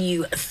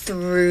continue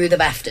through the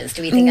BAFTAs?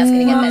 Do we think that's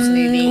going to get Best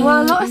Movie?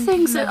 Well, a lot of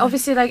things,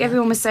 obviously, like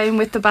everyone was saying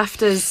with the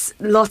BAFTAs,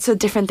 lots of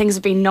different things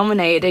have been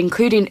nominated,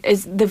 including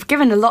they've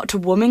given a lot to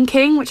Woman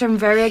King, which I'm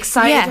very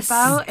excited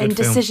about. And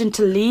Decision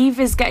to Leave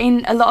is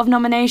getting a lot of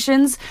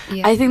nominations.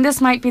 Yeah. I think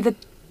this might be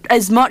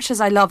as much as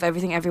I love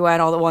Everything Everywhere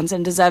and All at Once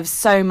and deserves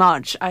so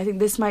much, I think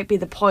this might be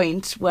the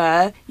point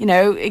where, you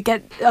know,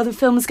 other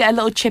films get a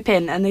little chip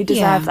in and they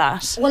deserve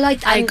that. Well,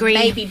 I agree.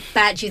 Maybe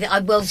Banshees. I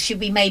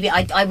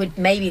would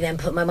maybe then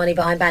put my money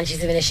behind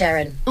Banshees of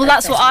Inisherin. Well,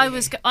 that's what I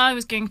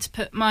was going to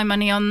put my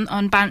money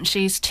on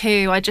Banshees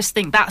too. I just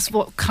think that's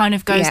what kind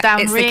of goes down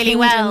it's really the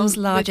well. Kingdom's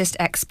largest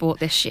export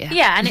this year.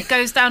 Yeah, and it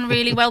goes down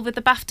really well with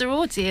the BAFTA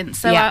audience.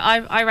 So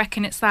Yeah. I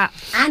reckon it's that.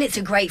 And it's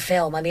a great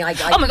film. I mean, oh my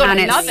God, and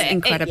I it's love it.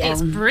 incredible.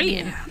 It's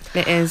brilliant.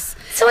 It is.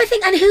 So I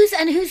think,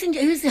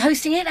 who's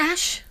hosting it,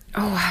 Ash?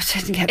 Oh, I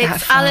didn't get that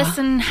It's far.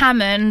 Alison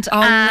Hammond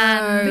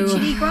and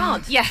Richard E.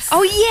 Grant. Yes.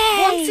 Oh,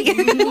 yay!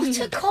 What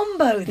a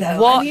combo,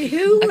 though. What I mean,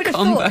 who would have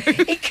combo.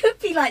 thought? It could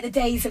be like the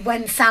days of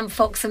when Sam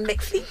Fox and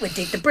Mick Fleetwood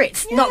did the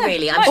Brits. Not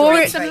really, I'm sure. Or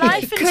it's it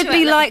very good. could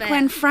be like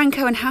when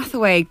Franco and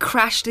Hathaway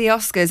crashed the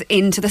Oscars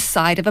into the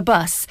side of a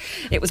bus.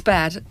 It was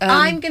bad.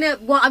 I'm gonna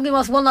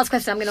ask one last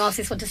question. I'm gonna ask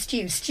this one to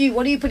Stu. Stu,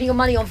 what are you putting your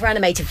money on for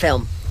animated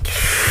film?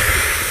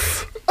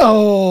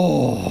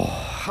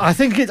 I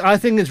think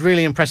it's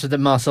really impressive that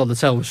Marcel the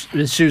Shell's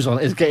shoes on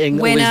is getting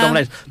all these Winner.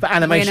 nominations for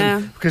animation,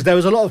 Winner. because there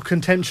was a lot of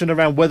contention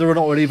around whether or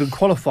not it would even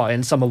qualify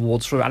in some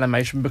awards for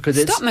animation, because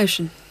it's Stop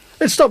motion.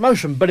 It's stop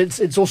motion, but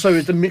it's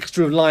also the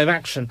mixture of live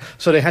action.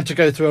 So they had to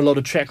go through a lot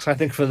of checks, I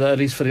think, at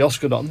least for the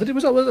Oscar nom.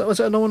 Was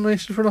it a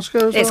nomination for an Oscar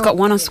as well? It's got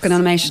one Oscar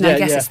nomination, I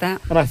guess it's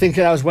that. And I think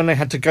that was when they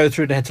had to go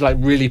through, they had to like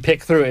really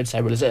pick through it and say,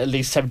 well, is it at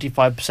least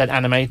 75%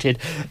 animated?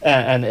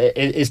 And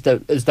is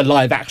the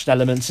live action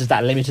elements, is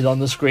that limited on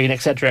the screen,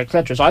 etc.,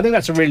 etc. So I think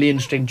that's a really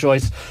interesting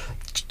choice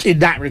in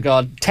that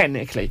regard,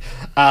 technically.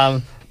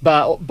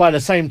 But by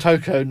the same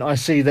token, I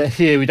see that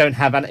here we don't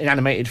have an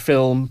animated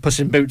film, Puss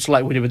in Boots,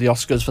 like we did with the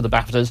Oscars for the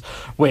BAFTAs,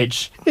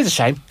 which is a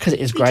shame, because it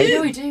is great.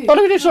 We do. Oh,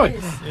 no, we do, sorry.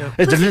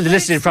 It's the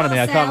list in front of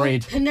me, I can't Marcel,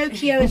 read.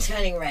 Pinocchio and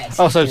Turning Red.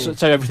 Oh, so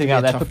everything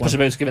out there, Puss in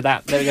Boots, give it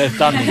that. There we go,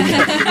 done.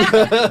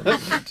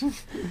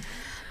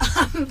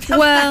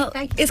 Well,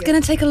 it's going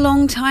to take a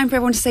long time for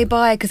everyone to say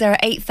bye because there are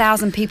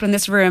 8,000 people in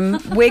this room.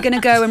 We're going to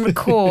go and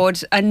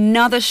record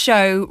another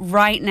show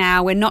right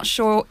now. We're not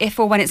sure if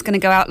or when it's going to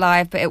go out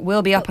live, but it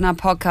will be up on our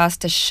podcast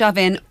to shove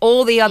in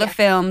all the other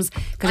films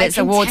because it's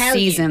award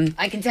season.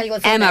 I can tell you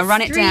what's Emma,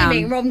 run it down.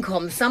 Streaming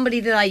rom-com,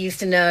 somebody that I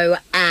used to know,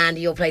 and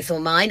Your Place or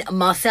Mine,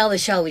 Marcel the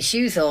Shell with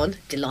Shoes On,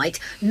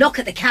 delight, Knock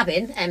at the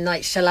Cabin, M.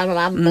 Night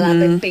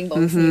Shyamalan, Bing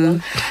Bong's new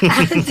one.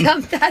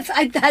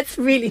 And that's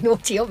really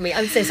naughty of me.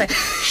 I'm so sorry.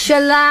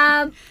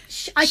 I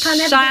can't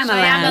never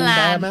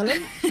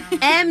Shyamalan.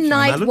 M.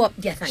 Night what?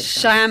 Yeah, thanks.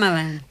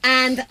 Shyamalan.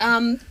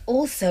 And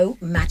also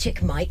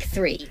Magic Mike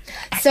 3.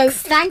 So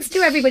thanks to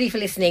everybody for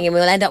listening, and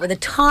we'll end up with a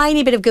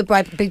tiny bit of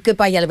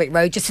Goodbye Yellow Brick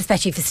Road, just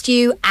especially for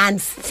Stu,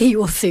 and see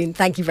you all soon.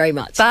 Thank you very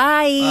much.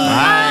 Bye.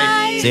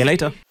 Bye. See you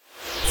later.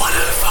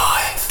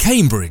 105.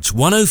 Cambridge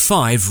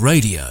 105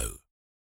 Radio.